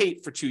job you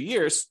hate for 2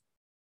 years,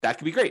 that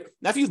could be great.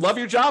 Now, if you love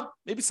your job,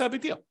 maybe it's not a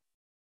big deal,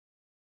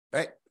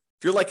 right?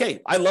 If you're like, hey,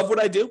 I love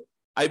what I do,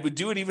 I would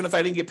do it even if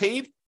I didn't get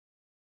paid,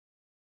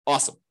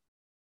 awesome.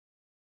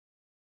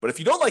 But if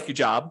you don't like your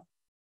job,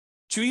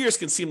 2 years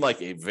can seem like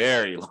a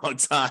very long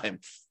time.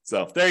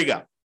 So there you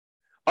go.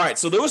 All right,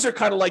 so those are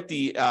kind of like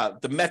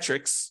the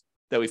metrics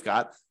that we've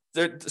got.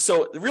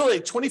 So really,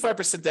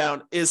 25%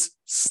 down is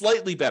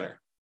slightly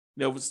better.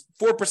 It was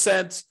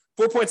 4%,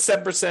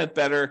 4.7%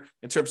 better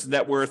in terms of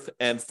net worth,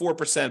 and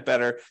 4%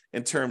 better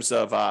in terms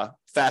of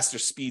faster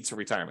speed to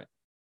retirement,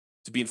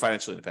 to being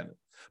financially independent.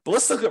 But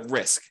let's look at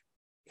risk.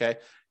 Okay,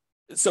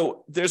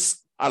 so there's,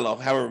 I don't know,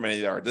 however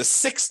many there are. There's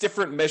 6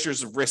 different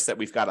measures of risk that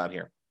we've got on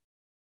here.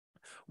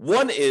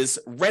 One is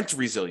rent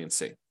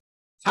resiliency.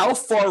 How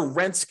far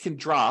rents can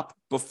drop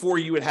before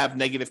you would have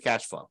negative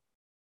cash flow.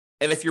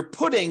 And if you're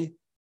putting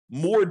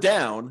more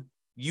down,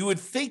 you would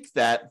think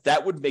that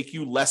that would make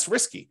you less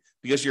risky.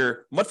 because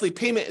your monthly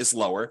payment is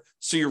lower.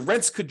 So your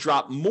rents could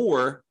drop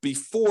more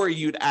before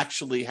you'd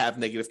actually have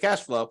negative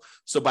cash flow.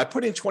 So by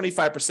putting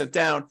 25%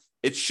 down,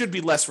 it should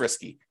be less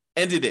risky.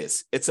 And it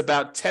is. It's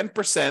about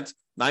 10%,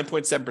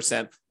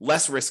 9.7%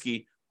 less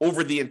risky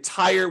over the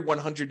entire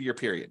 100-year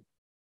period.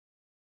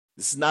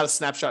 This is not a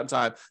snapshot in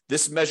time.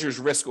 This measures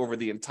risk over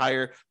the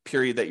entire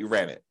period that you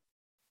ran it.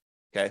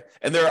 Okay.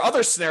 And there are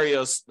other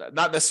scenarios,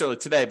 not necessarily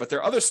today, but there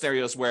are other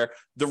scenarios where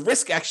the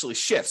risk actually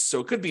shifts. So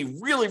it could be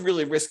really,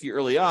 really risky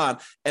early on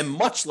and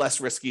much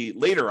less risky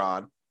later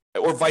on,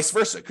 or vice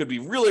versa. It could be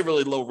really,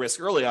 really low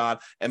risk early on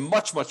and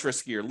much, much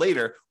riskier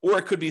later, or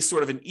it could be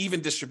sort of an even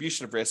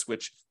distribution of risk,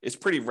 which is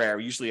pretty rare.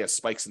 You usually have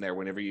spikes in there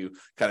whenever you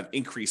kind of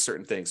increase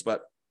certain things,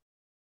 but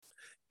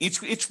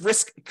each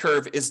risk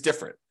curve is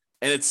different.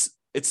 And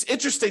it's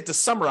interesting to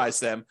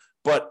summarize them,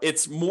 but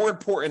it's more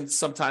important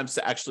sometimes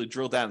to actually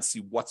drill down and see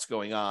what's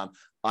going on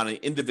an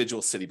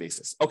individual city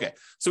basis. Okay,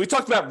 so we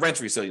talked about rent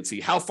resiliency,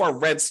 how far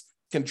rents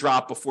can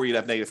drop before you'd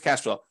have negative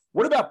cash flow.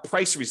 What about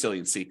price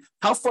resiliency?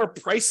 How far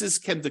prices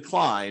can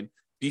decline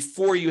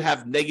before you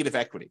have negative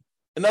equity?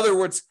 In other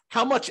words,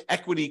 how much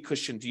equity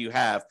cushion do you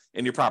have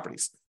in your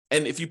properties?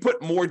 And if you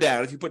put more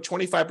down, if you put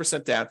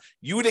 25% down,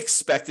 you would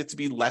expect it to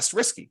be less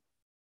risky,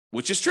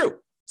 which is true.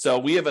 So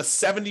we have a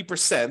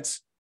 70%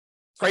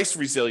 price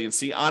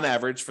resiliency on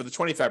average for the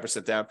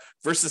 25% down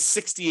versus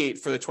 68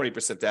 for the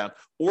 20% down,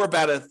 or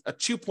about a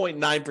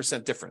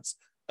 2.9% difference.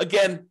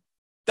 Again,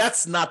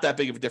 that's not that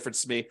big of a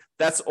difference to me.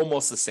 That's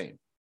almost the same,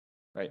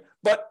 right?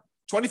 But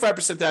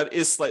 25% down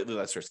is slightly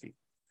less risky.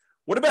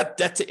 What about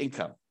debt to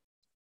income?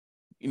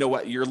 You know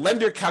what? Your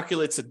lender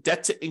calculates a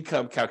debt to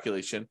income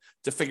calculation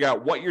to figure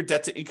out what your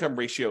debt to income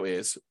ratio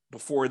is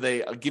before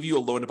they give you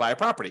a loan to buy a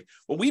property.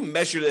 Well, we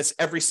measure this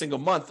every single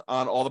month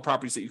on all the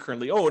properties that you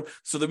currently own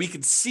so that we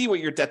can see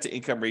what your debt to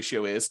income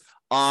ratio is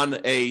on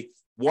a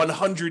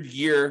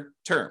 100-year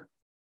term.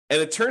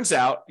 And it turns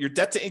out your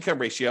debt to income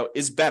ratio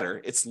is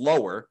better. It's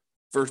lower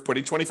for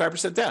putting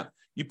 25% down.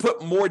 You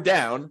put more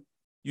down,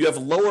 you have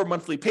lower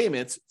monthly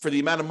payments for the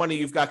amount of money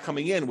you've got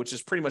coming in, which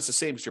is pretty much the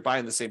same because you're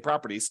buying the same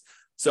properties.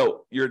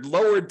 So your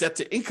lower debt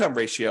to income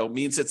ratio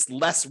means it's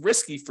less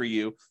risky for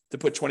you to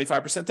put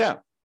 25% down.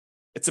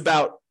 It's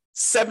about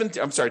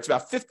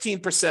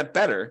 15%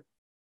 better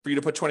for you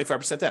to put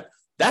 25% down.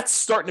 That's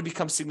starting to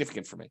become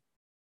significant for me.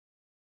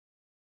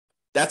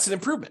 That's an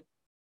improvement.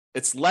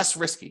 It's less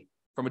risky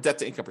from a debt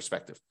to income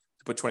perspective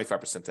to put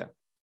 25% down.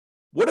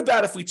 What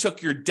about if we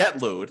took your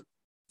debt load,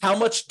 how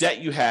much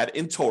debt you had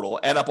in total,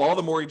 add up all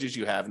the mortgages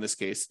you have in this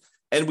case,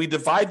 and we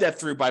divide that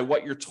through by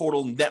what your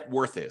total net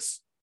worth is?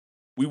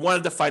 We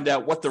wanted to find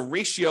out what the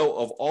ratio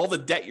of all the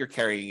debt you're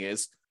carrying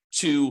is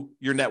to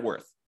your net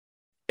worth.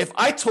 If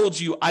I told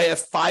you I have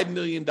 $5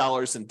 million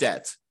in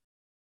debt,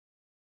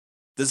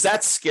 does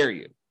that scare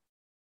you?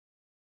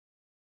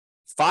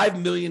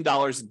 $5 million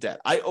in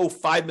debt. I owe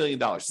 $5 million.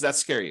 Does that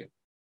scare you?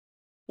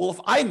 Well, if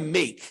I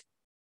make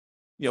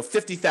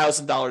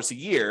 $50,000 a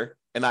year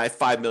and I have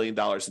 $5 million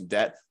in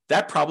debt,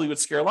 that probably would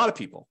scare a lot of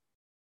people.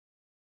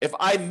 If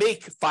I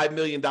make $5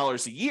 million a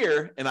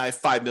year and I have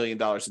 $5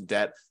 million in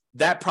debt,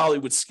 that probably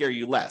would scare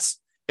you less.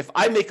 If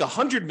I make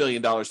 $100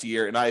 million a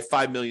year and I have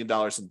 $5 million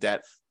in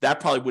debt, that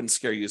probably wouldn't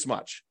scare you as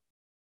much.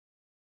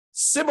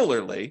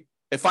 Similarly,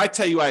 if I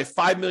tell you I have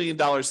 $5 million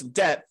in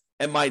debt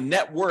and my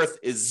net worth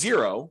is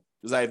zero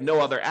because I have no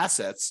other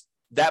assets,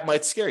 that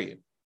might scare you.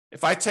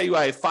 If I tell you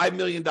I have $5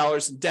 million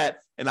in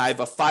debt and I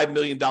have a $5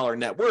 million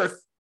net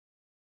worth,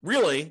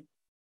 really,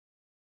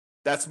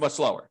 that's much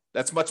lower.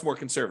 That's much more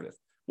conservative.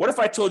 What if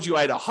I told you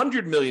I had a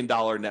 $100 million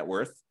net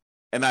worth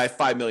and I have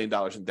 $5 million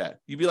in debt?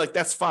 You'd be like,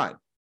 that's fine.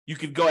 You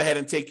could go ahead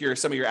and take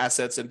some of your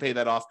assets and pay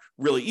that off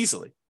really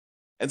easily.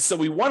 And so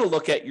we want to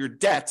look at your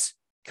debt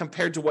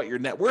compared to what your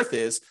net worth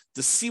is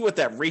to see what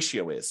that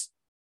ratio is.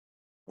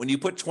 When you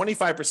put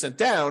 25%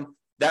 down,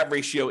 that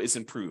ratio is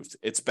improved.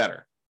 It's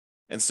better.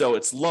 And so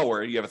it's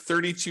lower. You have a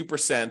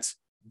 32%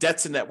 debt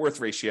to net worth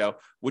ratio,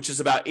 which is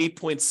about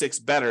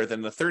 8.6 better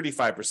than the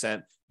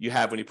 35% you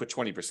have when you put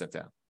 20%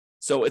 down.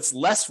 So it's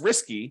less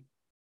risky,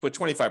 put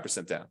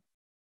 25% down.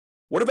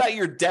 What about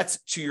your debt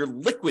to your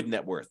liquid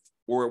net worth,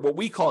 or what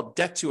we call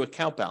debt to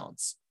account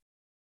balance?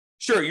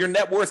 Sure, your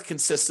net worth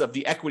consists of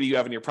the equity you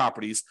have in your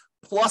properties,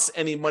 plus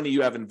any money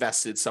you have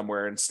invested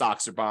somewhere in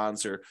stocks or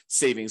bonds or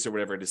savings or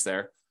whatever it is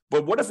there.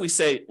 But what if we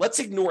say, let's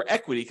ignore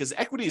equity, because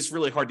equity is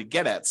really hard to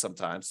get at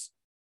sometimes.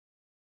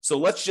 So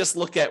let's just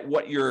look at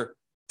what your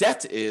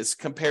debt is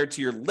compared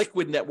to your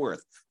liquid net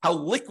worth, how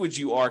liquid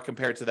you are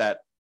compared to that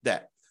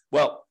debt.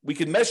 Well, we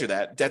can measure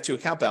that, debt to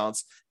account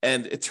balance,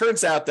 and it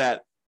turns out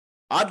that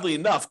oddly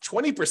enough,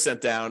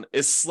 20% down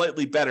is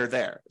slightly better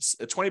there.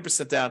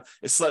 20% down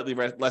is slightly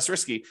less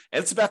risky,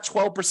 and it's about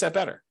 12%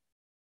 better.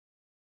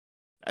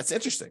 That's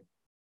interesting,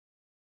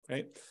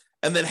 right?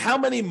 And then how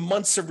many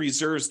months of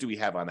reserves do we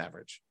have on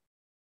average?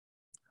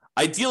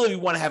 Ideally, we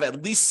want to have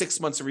at least 6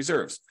 months of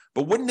reserves,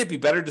 but wouldn't it be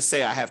better to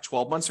say I have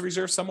 12 months of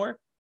reserves somewhere?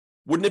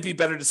 Wouldn't it be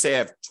better to say I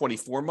have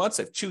 24 months,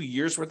 I have 2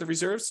 years worth of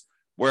reserves,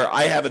 where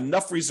I have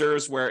enough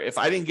reserves where if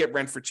I didn't get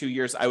rent for 2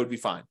 years, I would be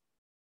fine?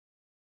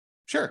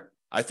 Sure.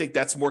 I think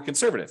that's more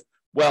conservative.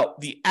 Well,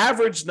 the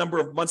average number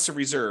of months of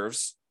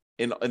reserves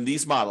in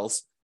these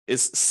models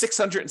is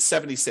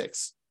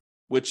 676,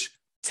 which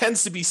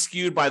tends to be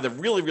skewed by the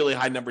really, really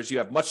high numbers you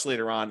have much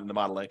later on in the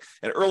modeling.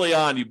 And early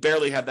on, you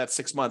barely have that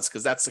 6 months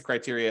because that's the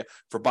criteria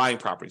for buying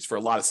properties for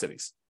a lot of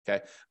cities.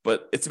 Okay.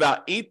 But it's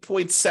about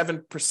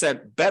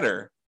 8.7%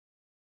 better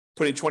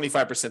putting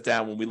 25%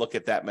 down when we look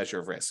at that measure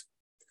of risk.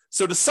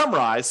 So to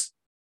summarize,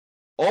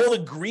 all the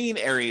green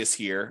areas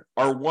here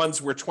are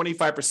ones where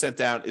 25%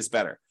 down is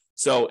better.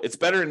 So it's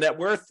better in net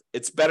worth.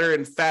 It's better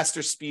in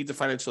faster speed to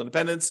financial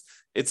independence.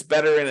 It's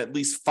better in at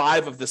least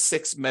 5 of the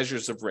 6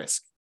 measures of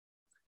risk.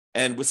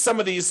 And with some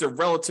of these, they're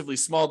relatively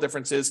small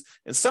differences.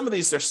 And some of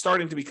these, they're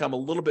starting to become a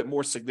little bit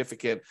more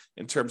significant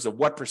in terms of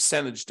what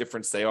percentage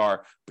difference they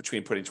are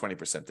between putting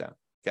 20% down.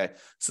 Okay.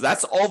 So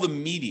that's all the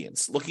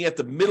medians, looking at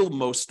the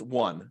middlemost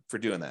one for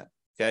doing that.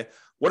 Okay.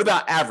 What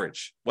about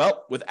average?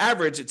 Well, with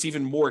average, it's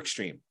even more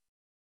extreme.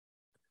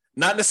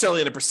 Not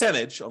necessarily in a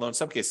percentage, although in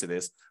some cases it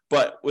is,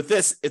 but with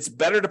this, it's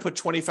better to put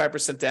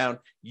 25% down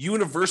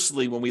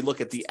universally when we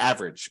look at the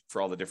average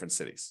for all the different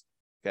cities.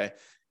 Okay.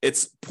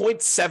 It's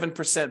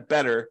 0.7%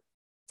 better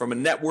from a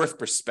net worth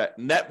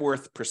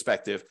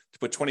perspective to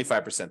put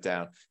 25%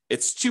 down.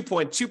 It's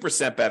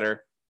 2.2%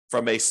 better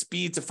from a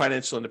speed to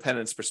financial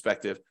independence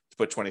perspective to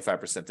put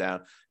 25%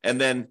 down. And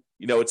then,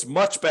 it's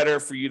much better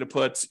for you to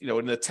put,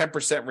 in the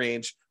 10%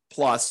 range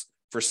plus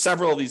for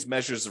several of these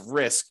measures of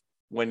risk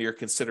when you're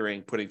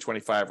considering putting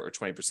 25 or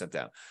 20%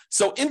 down.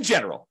 So in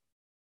general,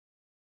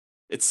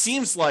 it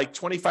seems like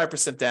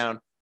 25% down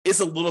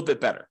is a little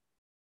bit better.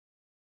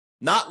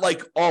 Not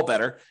like all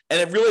better,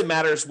 and it really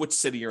matters which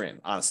city you're in,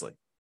 honestly.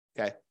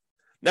 Okay.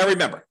 Now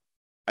remember,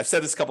 I've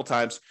said this a couple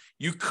times,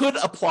 you could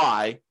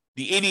apply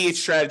the 88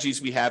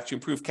 strategies we have to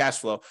improve cash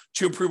flow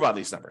to improve on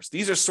these numbers.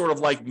 These are sort of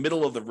like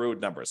middle of the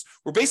road numbers.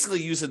 We're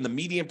basically using the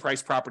median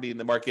price property in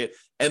the market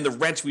and the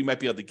rent we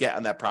might be able to get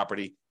on that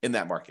property in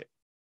that market.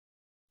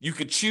 You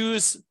could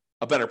choose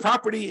a better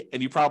property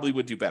and you probably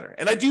would do better.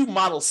 And I do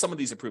model some of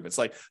these improvements.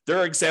 Like there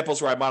are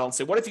examples where I model and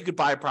say, what if you could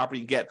buy a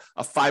property and get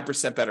a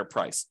 5% better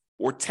price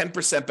or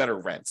 10% better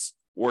rents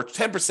or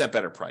 10%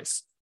 better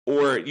price,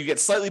 or you get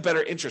slightly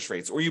better interest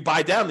rates, or you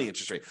buy down the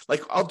interest rate.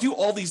 Like I'll do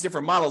all these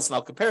different models and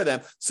I'll compare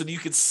them so that you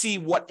can see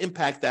what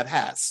impact that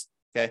has.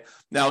 Okay.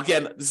 Now,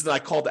 again, this is my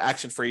call to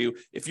action for you.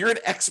 If you're an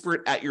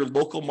expert at your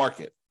local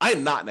market, I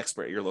am not an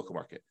expert at your local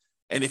market.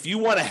 And if you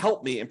want to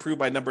help me improve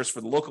my numbers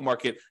for the local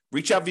market,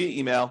 reach out via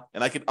email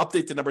and I can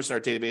update the numbers in our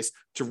database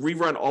to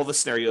rerun all the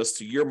scenarios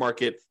to your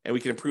market. And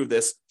we can improve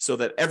this so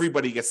that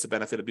everybody gets the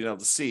benefit of being able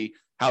to see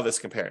how this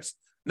compares.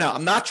 Now,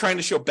 I'm not trying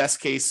to show best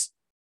case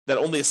that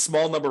only a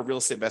small number of real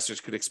estate investors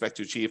could expect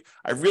to achieve.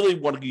 I really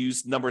want to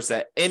use numbers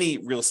that any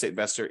real estate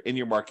investor in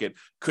your market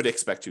could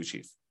expect to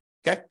achieve.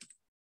 Okay.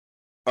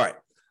 All right.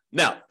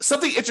 Now,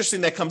 something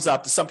interesting that comes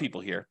up to some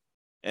people here,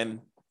 and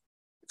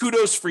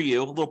kudos for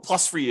you, a little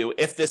plus for you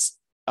if this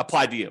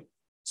applied to you.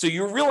 So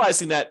you're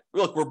realizing that,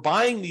 look, we're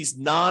buying these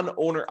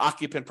non-owner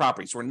occupant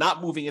properties. We're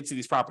not moving into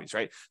these properties,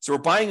 right? So we're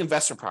buying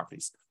investment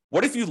properties.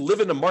 What if you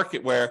live in a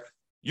market where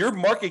your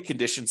market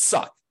conditions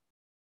suck?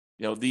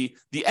 The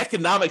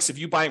economics of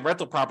you buying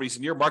rental properties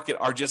in your market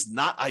are just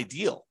not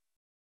ideal.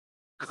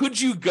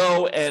 Could you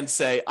go and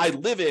say, I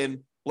live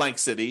in blank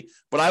city,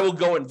 but I will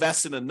go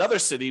invest in another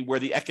city where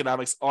the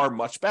economics are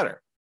much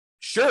better?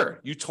 Sure,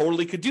 you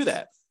totally could do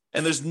that.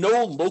 And there's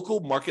no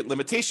local market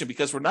limitation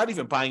because we're not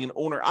even buying an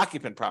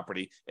owner-occupant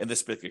property in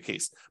this particular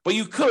case. But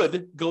you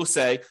could go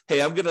say,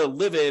 hey, I'm going to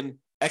live in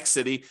X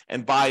city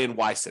and buy in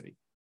Y city.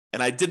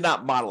 And I did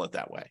not model it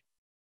that way.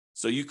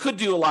 So you could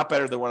do a lot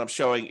better than what I'm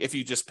showing if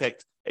you just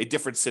picked a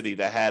different city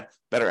that had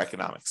better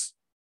economics.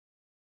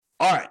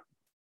 All right.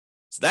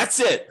 So that's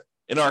it.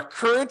 In our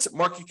current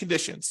market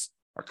conditions,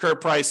 our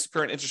current price,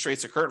 current interest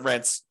rates, or current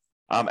rents,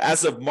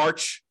 as of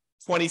March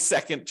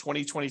 22nd,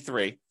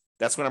 2023,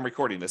 that's when I'm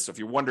recording this. So if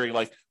you're wondering,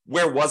 like,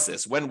 where was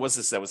this? When was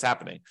this that was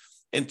happening?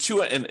 In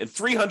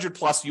 300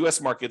 plus US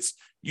markets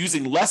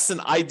using less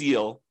than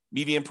ideal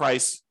median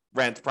price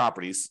rent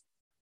properties,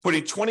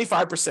 putting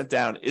 25%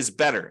 down is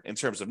better in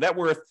terms of net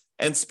worth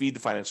and speed to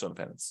financial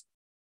independence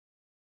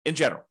in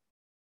general.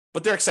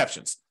 But there are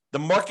exceptions. The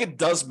market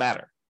does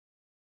matter.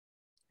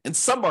 In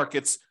some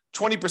markets,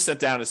 20%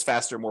 down is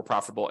faster, more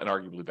profitable, and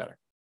arguably better,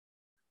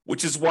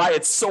 which is why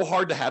it's so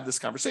hard to have this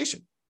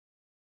conversation.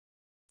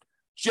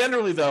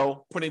 Generally,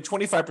 though, putting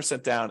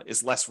 25% down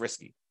is less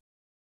risky.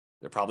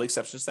 There are probably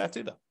exceptions to that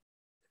too, though.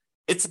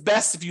 It's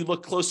best if you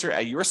look closer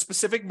at your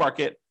specific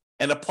market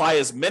and apply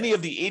as many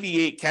of the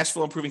 88 cash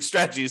flow improving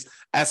strategies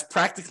as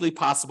practically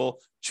possible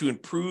to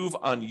improve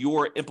on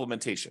your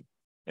implementation.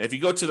 And if you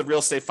go to the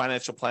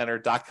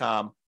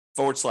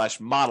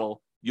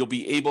realestateFinancialPlanner.com/model, you'll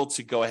be able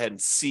to go ahead and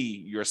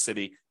see your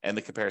city and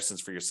the comparisons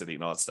for your city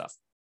and all that stuff.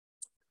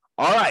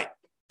 All right.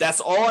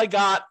 That's all I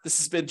got. This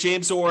has been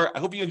James Orr. I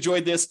hope you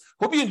enjoyed this.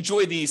 Hope you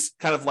enjoyed these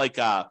kind of like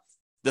the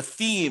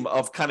theme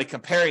of kind of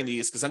comparing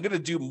these, because I'm going to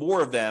do more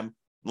of them,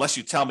 unless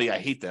you tell me I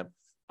hate them.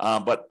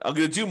 But I'm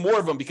going to do more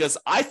of them because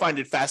I find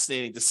it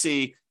fascinating to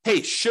see,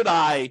 hey, should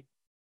I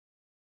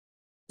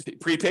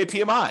prepay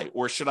PMI,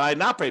 or should I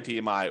not pay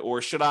PMI,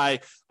 or should I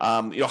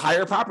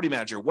hire a property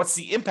manager? What's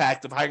the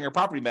impact of hiring a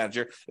property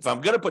manager? If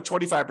I'm going to put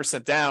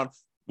 25% down,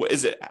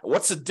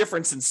 what's the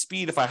difference in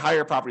speed if I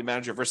hire a property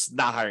manager versus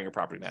not hiring a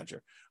property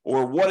manager?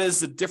 Or what is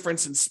the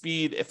difference in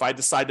speed if I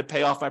decide to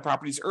pay off my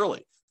properties early?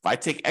 If I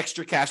take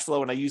extra cash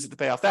flow and I use it to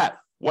pay off that,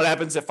 what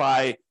happens if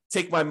I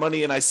take my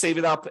money and I save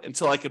it up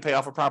until I can pay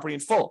off a property in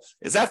full?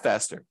 Is that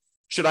faster?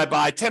 Should I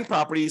buy 10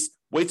 properties,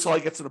 wait till I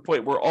get to the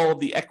point where all of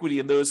the equity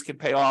in those can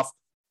pay off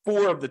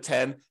 4 of the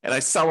 10, and I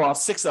sell off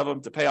 6 of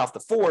them to pay off the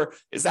 4?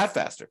 Is that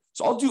faster?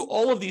 So I'll do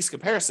all of these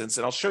comparisons,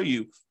 and I'll show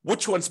you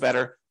which one's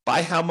better,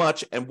 by how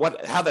much, and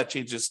how that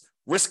changes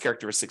risk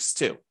characteristics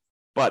too.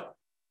 But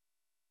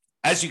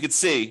as you can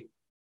see, it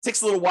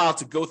takes a little while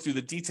to go through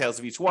the details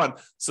of each one.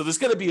 So there's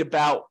going to be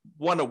about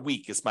one a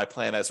week is my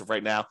plan as of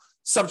right now,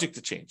 subject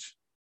to change.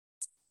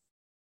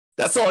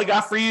 That's all I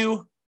got for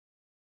you.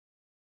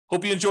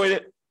 Hope you enjoyed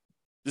it.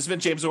 This has been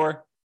James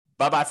Orr.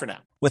 Bye-bye for now.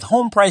 With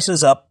home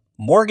prices up,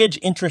 mortgage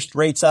interest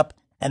rates up,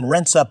 and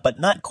rents up, but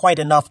not quite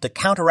enough to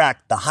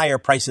counteract the higher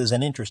prices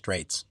and interest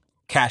rates,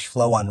 cash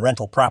flow on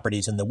rental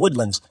properties in the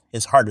Woodlands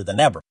is harder than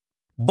ever.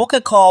 Book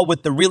a call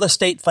with the Real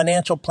Estate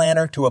Financial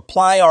Planner to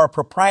apply our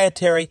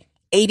proprietary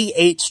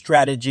 88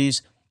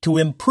 strategies to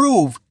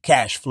improve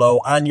cash flow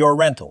on your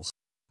rentals.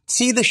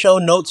 See the show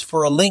notes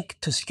for a link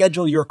to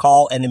schedule your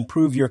call and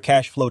improve your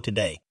cash flow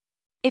today.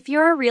 If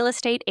you're a real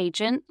estate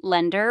agent,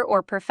 lender,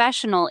 or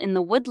professional in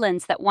the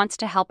Woodlands that wants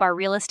to help our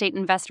real estate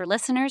investor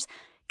listeners,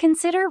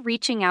 consider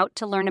reaching out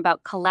to learn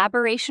about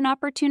collaboration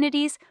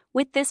opportunities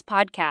with this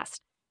podcast.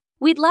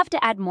 We'd love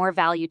to add more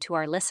value to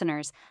our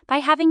listeners by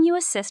having you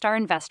assist our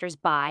investors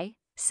buy,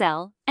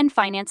 sell, and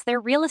finance their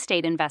real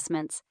estate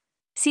investments.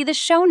 See the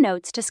show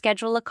notes to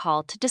schedule a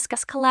call to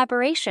discuss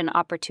collaboration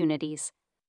opportunities.